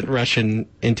beaten by that Russian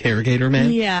interrogator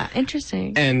man. Yeah,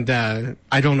 interesting. And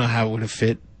I don't know how it would have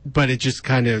fit, but it just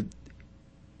kind of,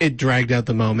 it dragged out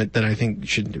the moment that I think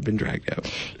shouldn't have been dragged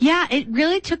out. Yeah, it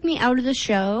really took me out of the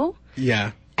show.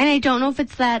 Yeah. And I don't know if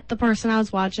it's that the person I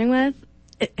was watching with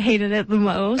hated it the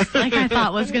most. Like I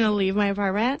thought was going to leave my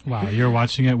apartment. Wow, you're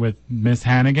watching it with Miss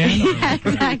Hannigan? Yeah,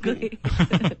 exactly.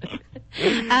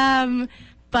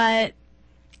 But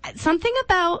something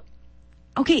about,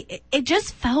 okay, it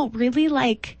just felt really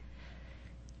like,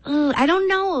 I don't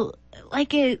know,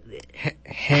 like it,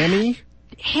 Hammy?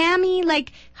 hammy,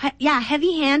 like, yeah,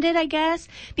 heavy-handed, I guess.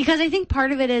 Because I think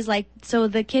part of it is like, so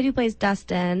the kid who plays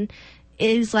Dustin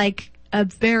is like a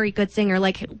very good singer,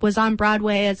 like was on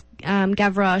Broadway as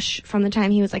Gavroche from the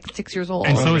time he was like 6 years old.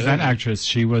 And so is yeah. that actress.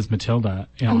 She was Matilda.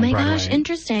 Oh my gosh,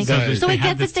 interesting. So So they I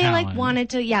have get this that they like talent. wanted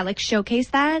to, yeah, like showcase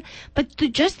that, but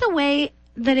just the way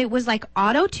that it was like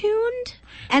auto-tuned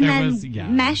and There then was- yeah.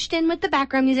 meshed in with the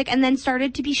background music and then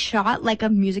started to be shot like a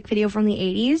music video from the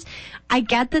 80s. I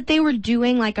get that they were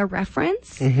doing like a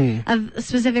reference, of a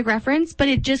specific reference, but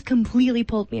it just completely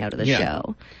pulled me out of the Yeah.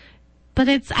 show. But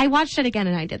I watched it again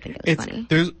and I did think it was funny.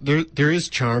 There is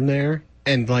charm there,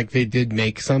 and like they did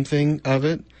make something of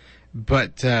it,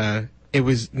 but it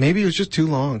was just too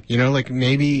long. You know, like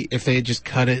maybe if they had just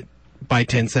cut it by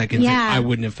 10 seconds, Yeah. I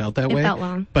wouldn't have felt that It way. felt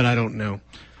long. But I don't know.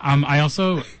 I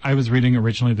was reading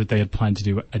originally that they had planned to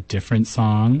do a different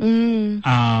song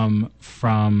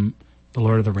from the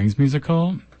Lord of the Rings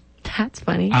musical. That's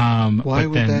funny. Why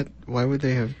would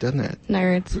they have done that?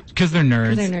 Nerds. Because they're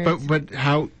nerds. They're nerds. But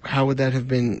how would that have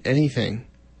been anything?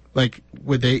 Like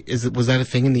was that a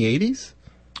thing in the 80s?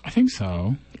 I think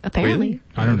so. Apparently.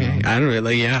 I don't know. I don't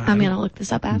really. Yeah. I'm going to look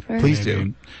this up after. Please Maybe.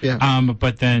 do. Yeah.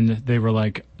 But then they were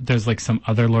like, there's like some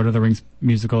other Lord of the Rings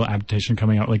musical adaptation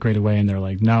coming out like right away, and they're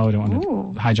like, no, I don't want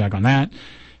Ooh. to hijack on that.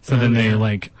 So then they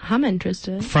like, I'm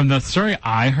interested. from the story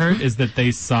I heard is that they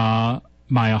saw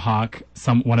Maya Hawke,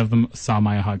 one of them saw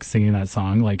Maya Hawke singing that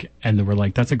song, like, and they were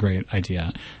like, that's a great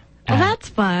idea. Well, And, that's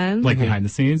fun. like behind the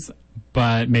scenes,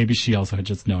 but maybe she also had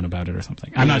just known about it or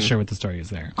something. I'm not sure what the story is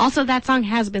there. Also, that song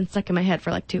has been stuck in my head for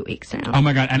like 2 weeks now. Oh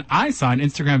my god, and I saw an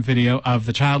Instagram video of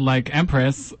the childlike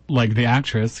Empress, like the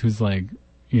actress who's like,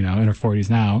 in her 40s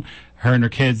now, her and her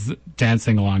kids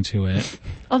dancing along to it.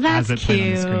 Oh, that's as it played on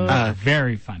the screen. cute.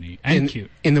 Very funny and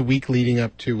cute. In the week leading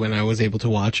up to when I was able to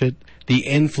watch it, the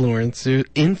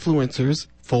influencers,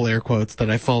 full air quotes, that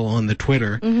I follow on the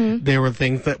Twitter, there were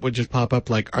things that would just pop up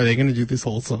like, are they going to do this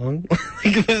whole song?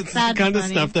 Like, that's the That's kind of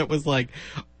funny. stuff that was like,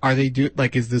 are they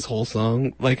is this whole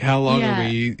song? Like, how long Yeah. are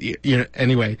we?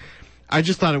 Anyway, I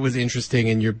just thought it was interesting,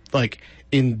 and you're like,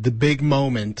 in the big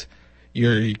moment,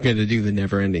 you're going to do the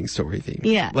never-ending story theme.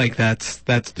 Yeah. Like, that's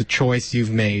the choice you've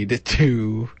made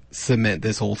to cement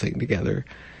this whole thing together.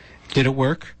 Did it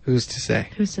work? Who's to say?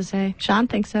 Who's to say? Sean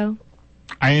thinks so.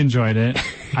 I enjoyed it.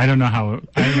 I don't know how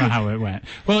it went.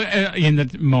 Well, in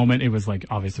the moment, it was like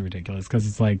obviously ridiculous because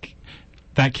it's like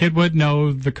that kid would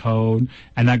know the code,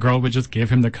 and that girl would just give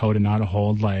him the code and not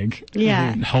hold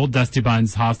Dusty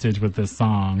Buns hostage with this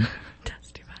song.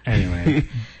 Dusty Buns. Anyway.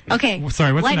 Okay.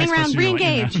 Sorry, what's lightning the next round? question?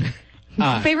 Re-engage.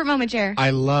 Favorite moment, Jer?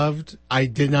 I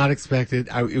did not expect it.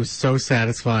 It was so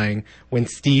satisfying when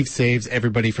Steve saves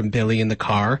everybody from Billy in the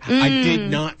car. I did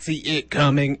not see it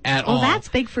coming at all. Well, that's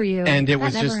big for you. And it that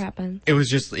was never just, happened. it was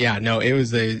just,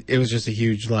 it was just a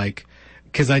huge, like,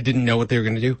 because I didn't know what they were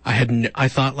going to do. I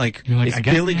thought, like, You're like, is I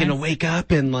guess Billy going to wake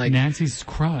up and, like... Nancy's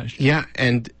crushed. Yeah,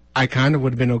 and I kind of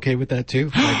would have been okay with that,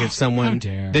 too. Like, if someone... How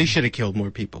dare. They should have killed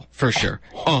more people, for sure.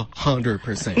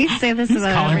 100%. You say this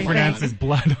about Calling for everything. Nancy's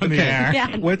blood on the air.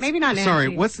 Yeah, maybe not Nancy. Sorry,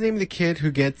 what's the name of the kid who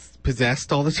gets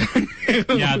possessed all the time?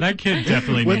 Yeah, that kid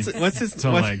definitely needs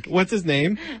what's his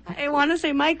name? I want to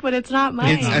say Mike, but it's not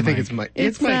Mike. I think it's Mike.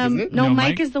 It's Mike, isn't it? No, No,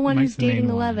 Mike is the one Mike's who's the main dating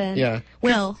one. 11. Yeah.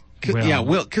 Will. Will.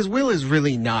 Because Will is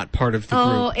really not part of the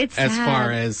Oh, group it's as sad.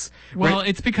 far as Well, right,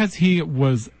 it's because he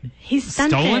was He's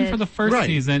stunted. stolen for the first Right.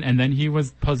 season, and then he was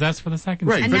possessed for the second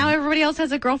Right. season. And now everybody else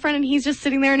has a girlfriend, and he's just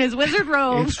sitting there in his wizard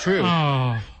robe. it's true.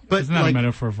 Oh, But, isn't that like- a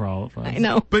metaphor for all of us? I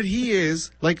know. But he is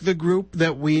like the group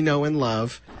that we know and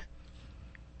love.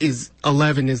 Is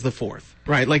 11 is the fourth,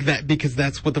 right? Like that because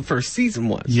that's what the first season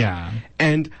was. Yeah.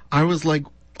 And I was like,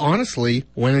 honestly,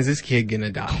 when is this kid gonna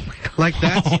die? Like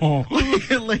that's Oh.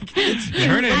 like it's You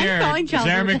heard it I'm here. calling child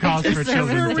Jeremy calls for protective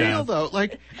children's for real death. though.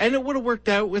 Like, and it would have worked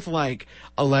out with like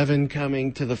 11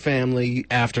 coming to the family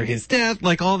after his death,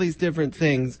 like all these different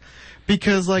things,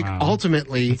 because like Wow.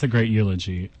 ultimately, It's a great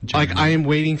eulogy. like Jeremy. I am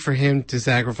waiting for him to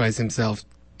sacrifice himself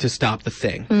to stop the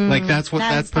thing. Like that's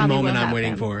That's the probably moment what I'm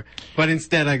waiting happened. for. But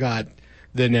instead, I got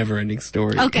the never-ending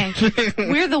story. Okay.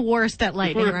 We're the worst at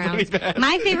lightning We're rounds. really bad.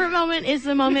 My favorite moment is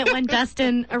the moment when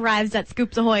Dustin arrives at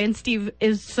Scoops Ahoy and Steve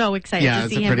is so excited Yeah, to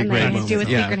it's see a him pretty and great then do a moment.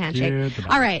 Yeah. secret handshake. Cute, the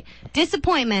best. All right.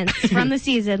 Disappointments from the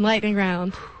season, lightning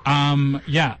round.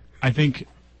 Yeah, I think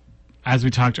as we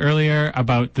talked earlier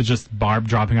about the just Barb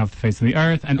dropping off the face of the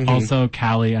earth, and also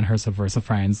Callie and her Subversive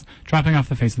friends dropping off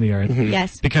the face of the earth.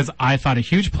 Yes. Because I thought a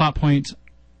huge plot point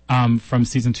from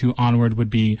season 2 onward would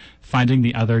be finding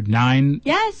the other 9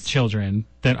 Yes. children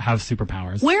that have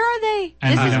superpowers. Where are they?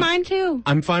 And This I is don't- mine too.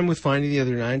 I'm fine with finding the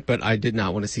other 9, but I did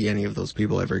not want to see any of those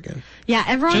people ever again. Yeah,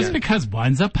 everyone. Just because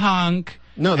one's a punk.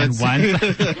 No, and that's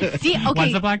one's See, okay,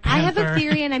 One's a Black I have a Panther.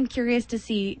 theory, and I'm curious to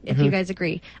see if you guys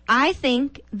agree. I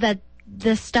think that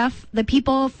the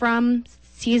people from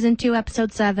season 2,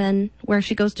 episode 7, where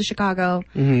she goes to Chicago,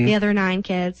 the other 9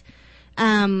 kids,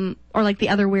 or like the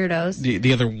other weirdos,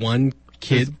 the other one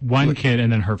kid. There's one kid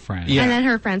and then her friend. Yeah. and then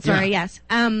her friend. Sorry, Yeah.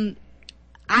 yes.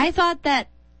 I thought that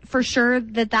for sure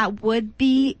that would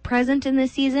be present in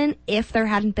this season if there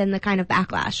hadn't been the kind of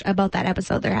backlash about that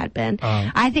episode there had been.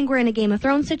 I think we're in a Game of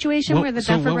Thrones situation where the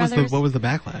so Duffer brothers. what was the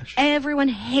backlash? Everyone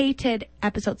hated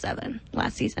episode 7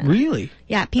 last season. Really?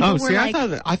 Yeah, people Oh, were see, like,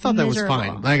 I thought that was miserable.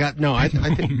 fine. Like,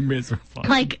 I think Miserable.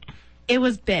 Like, it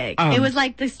was big. It was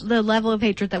like the level of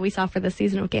hatred that we saw for this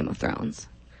season of Game of Thrones.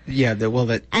 yeah.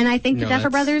 That And I think the No, Duffer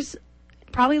that's- brothers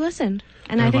probably listened.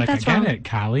 And They're I think like, that's I wrong. get it.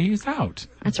 Callie's out.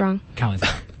 That's wrong. Callie's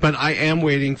out. But I am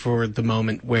waiting for the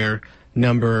moment where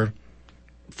number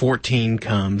 14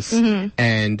 comes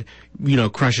and,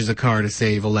 crushes a car to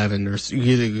save 11 or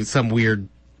some weird,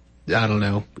 I don't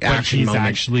know, But action she's moment.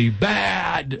 actually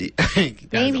bad.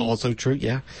 That's Maybe. also true,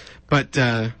 yeah. But,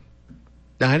 no,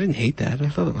 I didn't hate that. I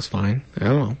thought it was fine. I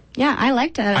don't know. Yeah, I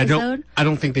liked that episode. I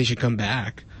don't think they should come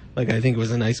back. Like, I think it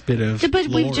was a nice bit of But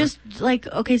we lore. just, like,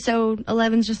 okay, so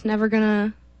 11's just never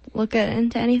gonna look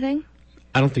into anything?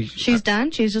 I don't think She's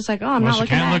done? She's just like, oh, I'm Well, not she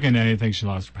looking can't back. look into anything. She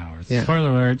lost her powers. Yeah. Spoiler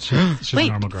alert. She's a Wait,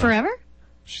 normal girl. forever?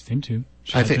 She seemed to.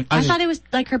 She I think- hasn't- I thought it was,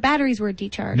 like, her batteries were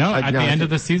decharged. No, at no, the I end think- of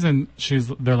the season,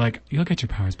 they're like, you'll get your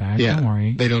powers back. Yeah, Don't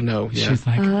worry. they don't know. Yeah. She's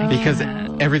like, because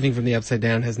everything from the Upside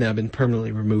Down has now been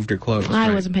permanently removed or closed. I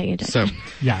right? wasn't paying attention. So,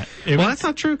 yeah. well, that's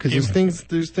not true because there's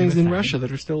things in fine. Russia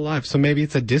that are still alive. So maybe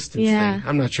it's a distance Yeah. thing.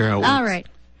 I'm not sure how it works. All right.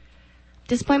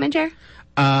 Disappointment, Jer?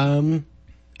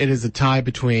 It is a tie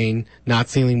between not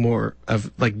developing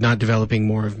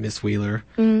more of Miss Wheeler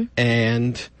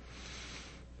and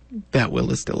that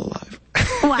Will is still alive.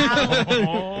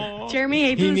 Wow. Jeremy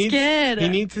hates his kid. He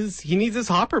needs his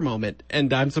Hopper moment,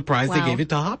 and I'm surprised they Wow. gave it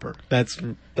to Hopper.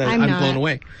 I'm not. blown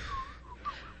away.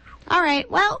 All right.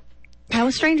 Well, that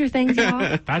was Stranger Things,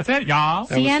 y'all. That's it, y'all.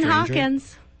 That was Cian Stranger.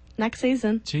 Hawkins next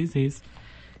season. Cheesies.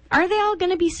 Are they all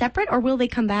going to be separate, or will they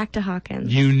come back to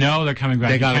Hawkins? You know they're coming back.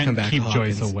 They You gotta can't come back Keep to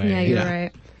Joyce Hawkins. away. Yeah, you're Yeah.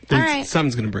 right. All right.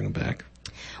 Something's going to bring him back.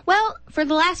 Well, for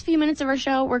the last few minutes of our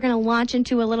show, we're going to launch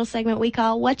into a little segment we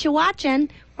call What You Watchin',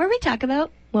 where we talk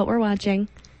about what we're watching.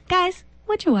 Guys,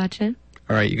 what you watching?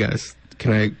 All right, you guys.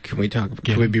 Can we talk?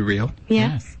 Can we be real?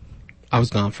 Yeah. Yes. I was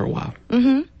gone for a while.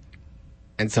 Mm-hmm.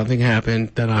 And something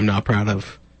happened that I'm not proud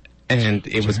of. And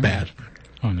it was bad.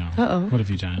 Oh no. Uh-oh. What have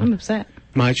you done? I'm upset.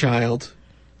 My child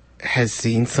has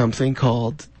seen something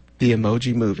called the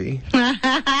Emoji Movie,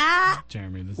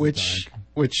 Jeremy, this is which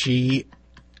dark. she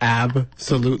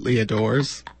absolutely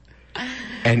adores.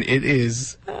 And it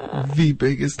is the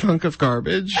biggest hunk of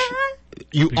garbage.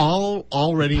 You all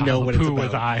already know what it's Poo with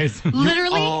about. eyes.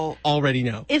 Literally, All already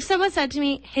know. if someone said to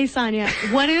me, "Hey Sonia,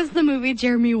 what is the movie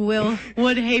Jeremy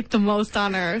would hate the most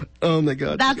on earth?" Oh my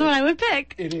god. That's what I would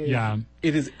pick. It is. Yeah.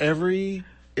 It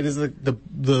is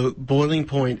the boiling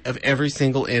point of every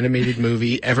single animated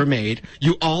movie ever made.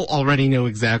 You all already know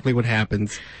exactly what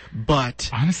happens, but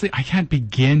Honestly, I can't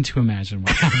begin to imagine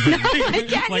what happened. I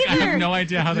can't Like, I either. have no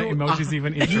idea how the emojis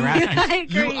even interact. I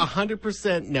you agree.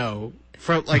 100% know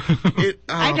from like it.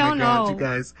 Oh I don't my God, know. you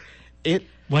guys. It.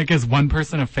 Like, is one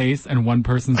person a face and one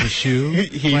person's a shoe?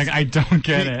 He's- Like, I don't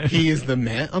get it. He is the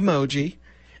meh emoji,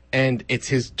 and it's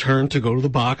his turn to go to the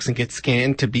box and get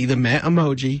scanned to be the meh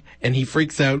emoji, and he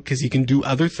freaks out because he can do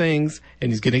other things,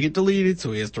 and he's gonna get deleted,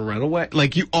 so he has to run away.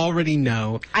 Like, you already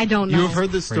know. I don't know. You have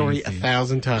heard this story Crazy.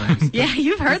 1,000 times. Yeah,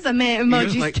 you've heard the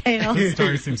emoji's like- tale. The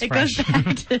story seems It goes fresh.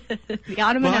 back to the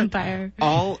Ottoman But Empire.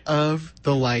 all of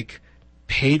the like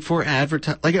paid for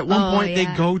advertise, like at one Oh, point yeah.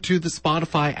 they go to the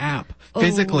Spotify app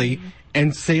physically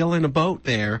and sail in a boat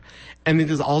there, and it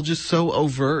is all just so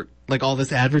overt, like all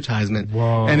this advertisement.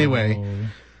 Whoa. Anyway,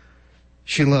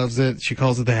 she loves it. She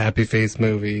calls it the Happy Face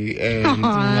movie, and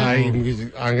I'm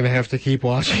gonna have to keep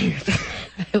watching it.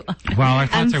 Well, our I'm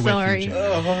thoughts are sorry. with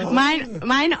you, Jen.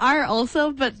 Mine are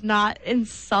also, but not in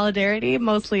solidarity,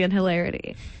 mostly in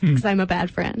hilarity, because I'm a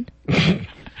bad friend.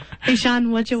 Hey,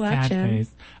 Sean, what you Sad watching?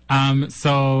 face.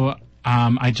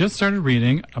 I just started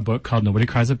reading a book called Nobody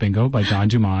Cries at Bingo by Dawn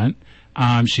Dumont.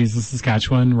 She's a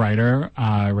Saskatchewan writer,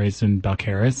 raised in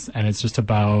Belcaris, and it's just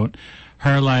about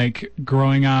her, like,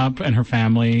 growing up and her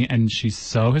family, and she's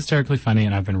so hysterically funny,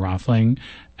 and I've been raffling,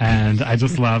 and I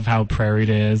just love how prairie it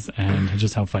is, and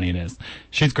just how funny it is.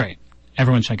 She's great.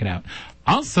 Everyone check it out.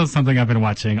 Also, something I've been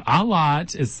watching a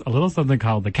lot is a little something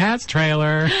called The Cats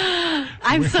Trailer.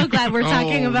 I'm so glad we're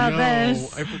talking about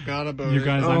this. I forgot about You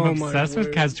guys, I'm obsessed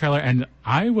with Cats Trailer, and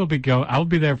I'll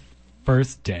be there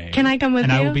first day. Can I come with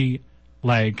and you?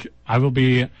 I will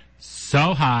be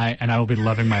so high, and I will be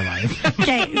loving my life.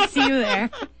 Okay, see you there.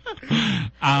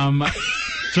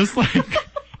 Just like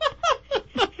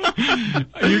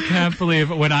you can't believe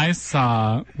when I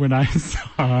saw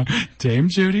Dame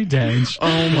Judi Dench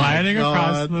gliding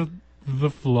across the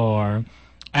floor,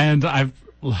 and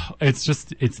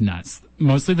it's nuts.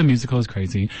 Mostly the musical is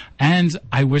crazy, and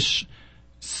I wish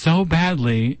so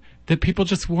badly that people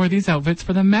just wore these outfits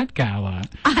for the Met Gala.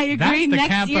 I agree. That's the Next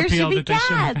camp year appeal should be that they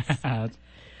should have Cats. had.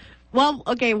 Well,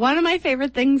 okay, one of my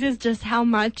favorite things is just how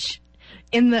much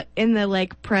in the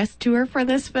like press tour for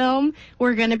this film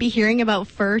we're going to be hearing about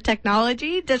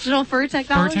digital fur Fur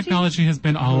technology. technology has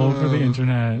been all over the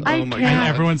internet. I Oh my can't. And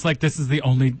everyone's like, this is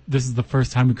the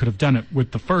first time we could have done it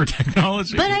with the fur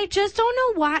technology. But I just don't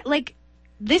know why, like,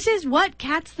 this is what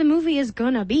Cats the movie is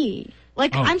gonna be.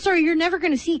 Like, Oh. I'm sorry, you're never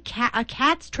gonna see a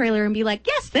Cats trailer and be like,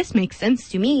 yes, this makes sense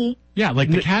to me. yeah, like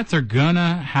the cats are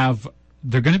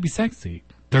they're gonna be sexy.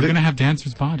 They're gonna have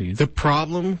dancers' bodies. The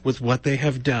problem with what they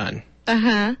have done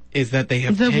Uh-huh. is that they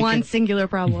have The taken... one singular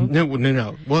problem. No.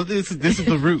 Well, this is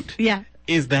the root. Yeah.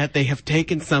 Is that they have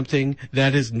taken something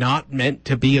that is not meant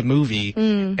to be a movie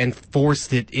and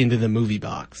forced it into the movie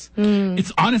box.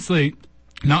 It's honestly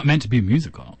not meant to be a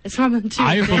musical. It's from the two.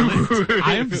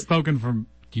 I have spoken for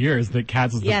years that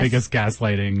Cats is the Yes. biggest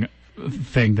gaslighting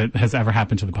thing that has ever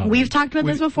happened to the public. We've talked about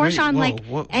this before, wait, Sean. whoa, Like,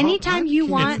 what- anytime you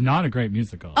It's want... It's not a great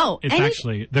musical. Oh, it's any-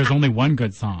 actually there's only one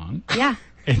good song. Yeah.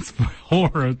 It's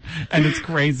horror and it's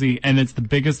crazy and it's the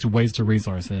biggest waste of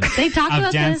resources They talked of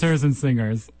about dancers and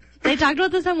singers. They talked about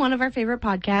this on one of our favorite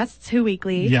podcasts, Who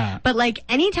Weekly. Yeah. But like,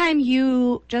 anytime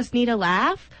you just need a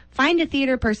laugh, find a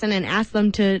theater person and ask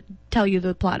them to tell you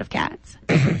the plot of Cats.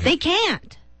 They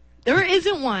can't. There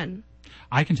isn't one.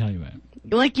 I can tell you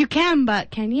it. Like, you can, but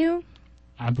can you?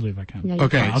 I believe I can. Yeah, you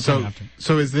Okay, I'll tell you so after.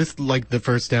 so is this like the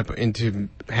first step into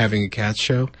having a Cats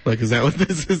show? Like, is that what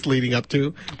this is leading up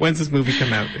to? When's this movie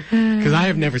come out? Because I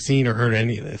have never seen or heard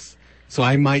any of this, so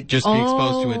I might just be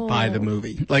exposed to it by the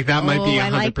movie. Like that might be I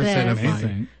like 100% of this. mine.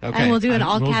 Amazing. Okay, And we'll do an I-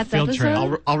 all we'll Cats field episode.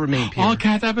 trip. I'll remain pure. All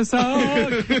Cats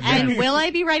episode. And will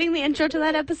I be writing the intro to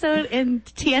that episode in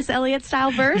T.S. Eliot style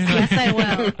verse? Yes, I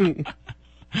will.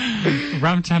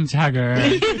 Rum Tum Tugger.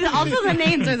 Also, the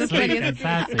names are the Sweet and funniest.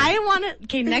 sassy. I want to.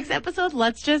 Okay, next episode,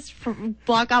 let's just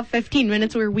block off 15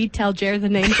 minutes where we tell Jared the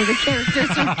names of the characters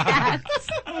from Cats.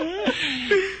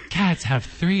 Cats have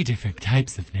 3 different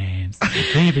types of names.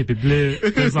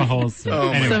 There's a whole story. Oh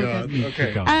my Anyway, God. keep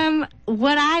Okay. going.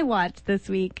 What I watched this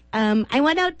week, I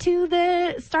went out to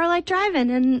the Starlight Drive-In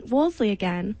in Wolseley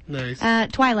again. Nice.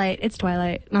 Twilight. It's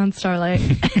Twilight, not Starlight.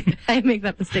 I make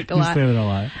that mistake a You lot. say that a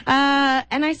lot.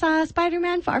 And I saw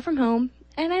Spider-Man Far From Home,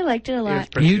 and I liked it a It was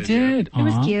lot. pretty You good, yeah. did. It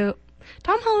was Aw. cute.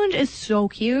 Tom Holland is so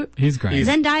cute. He's great. He's-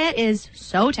 Zendaya is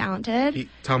so talented.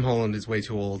 Tom Holland is way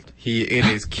too old. It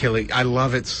is killing. I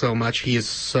love it so much. He's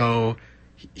so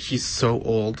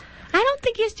old. I don't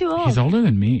think he's too old. He's older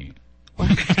than me.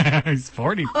 He's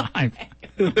 45.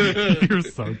 You're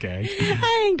so gay.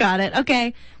 I ain't got it.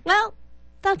 Okay. Well,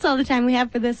 that's all the time we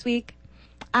have for this week.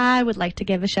 I would like to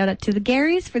give a shout out to the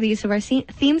Garys for the use of our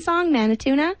theme song,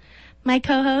 Manituna. My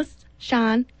co-hosts,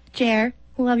 Sean, Jer,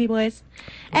 love you boys.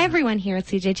 Everyone here at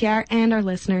CJTR and our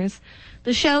listeners.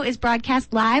 The show is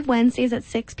broadcast live Wednesdays at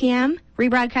 6 p.m.,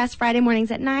 rebroadcast Friday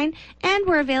mornings at 9, and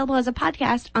we're available as a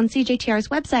podcast on CJTR's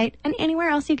website and anywhere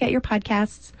else you get your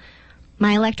podcasts.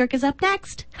 My Electric is up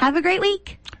next. Have a great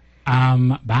week.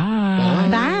 Bye.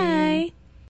 Bye.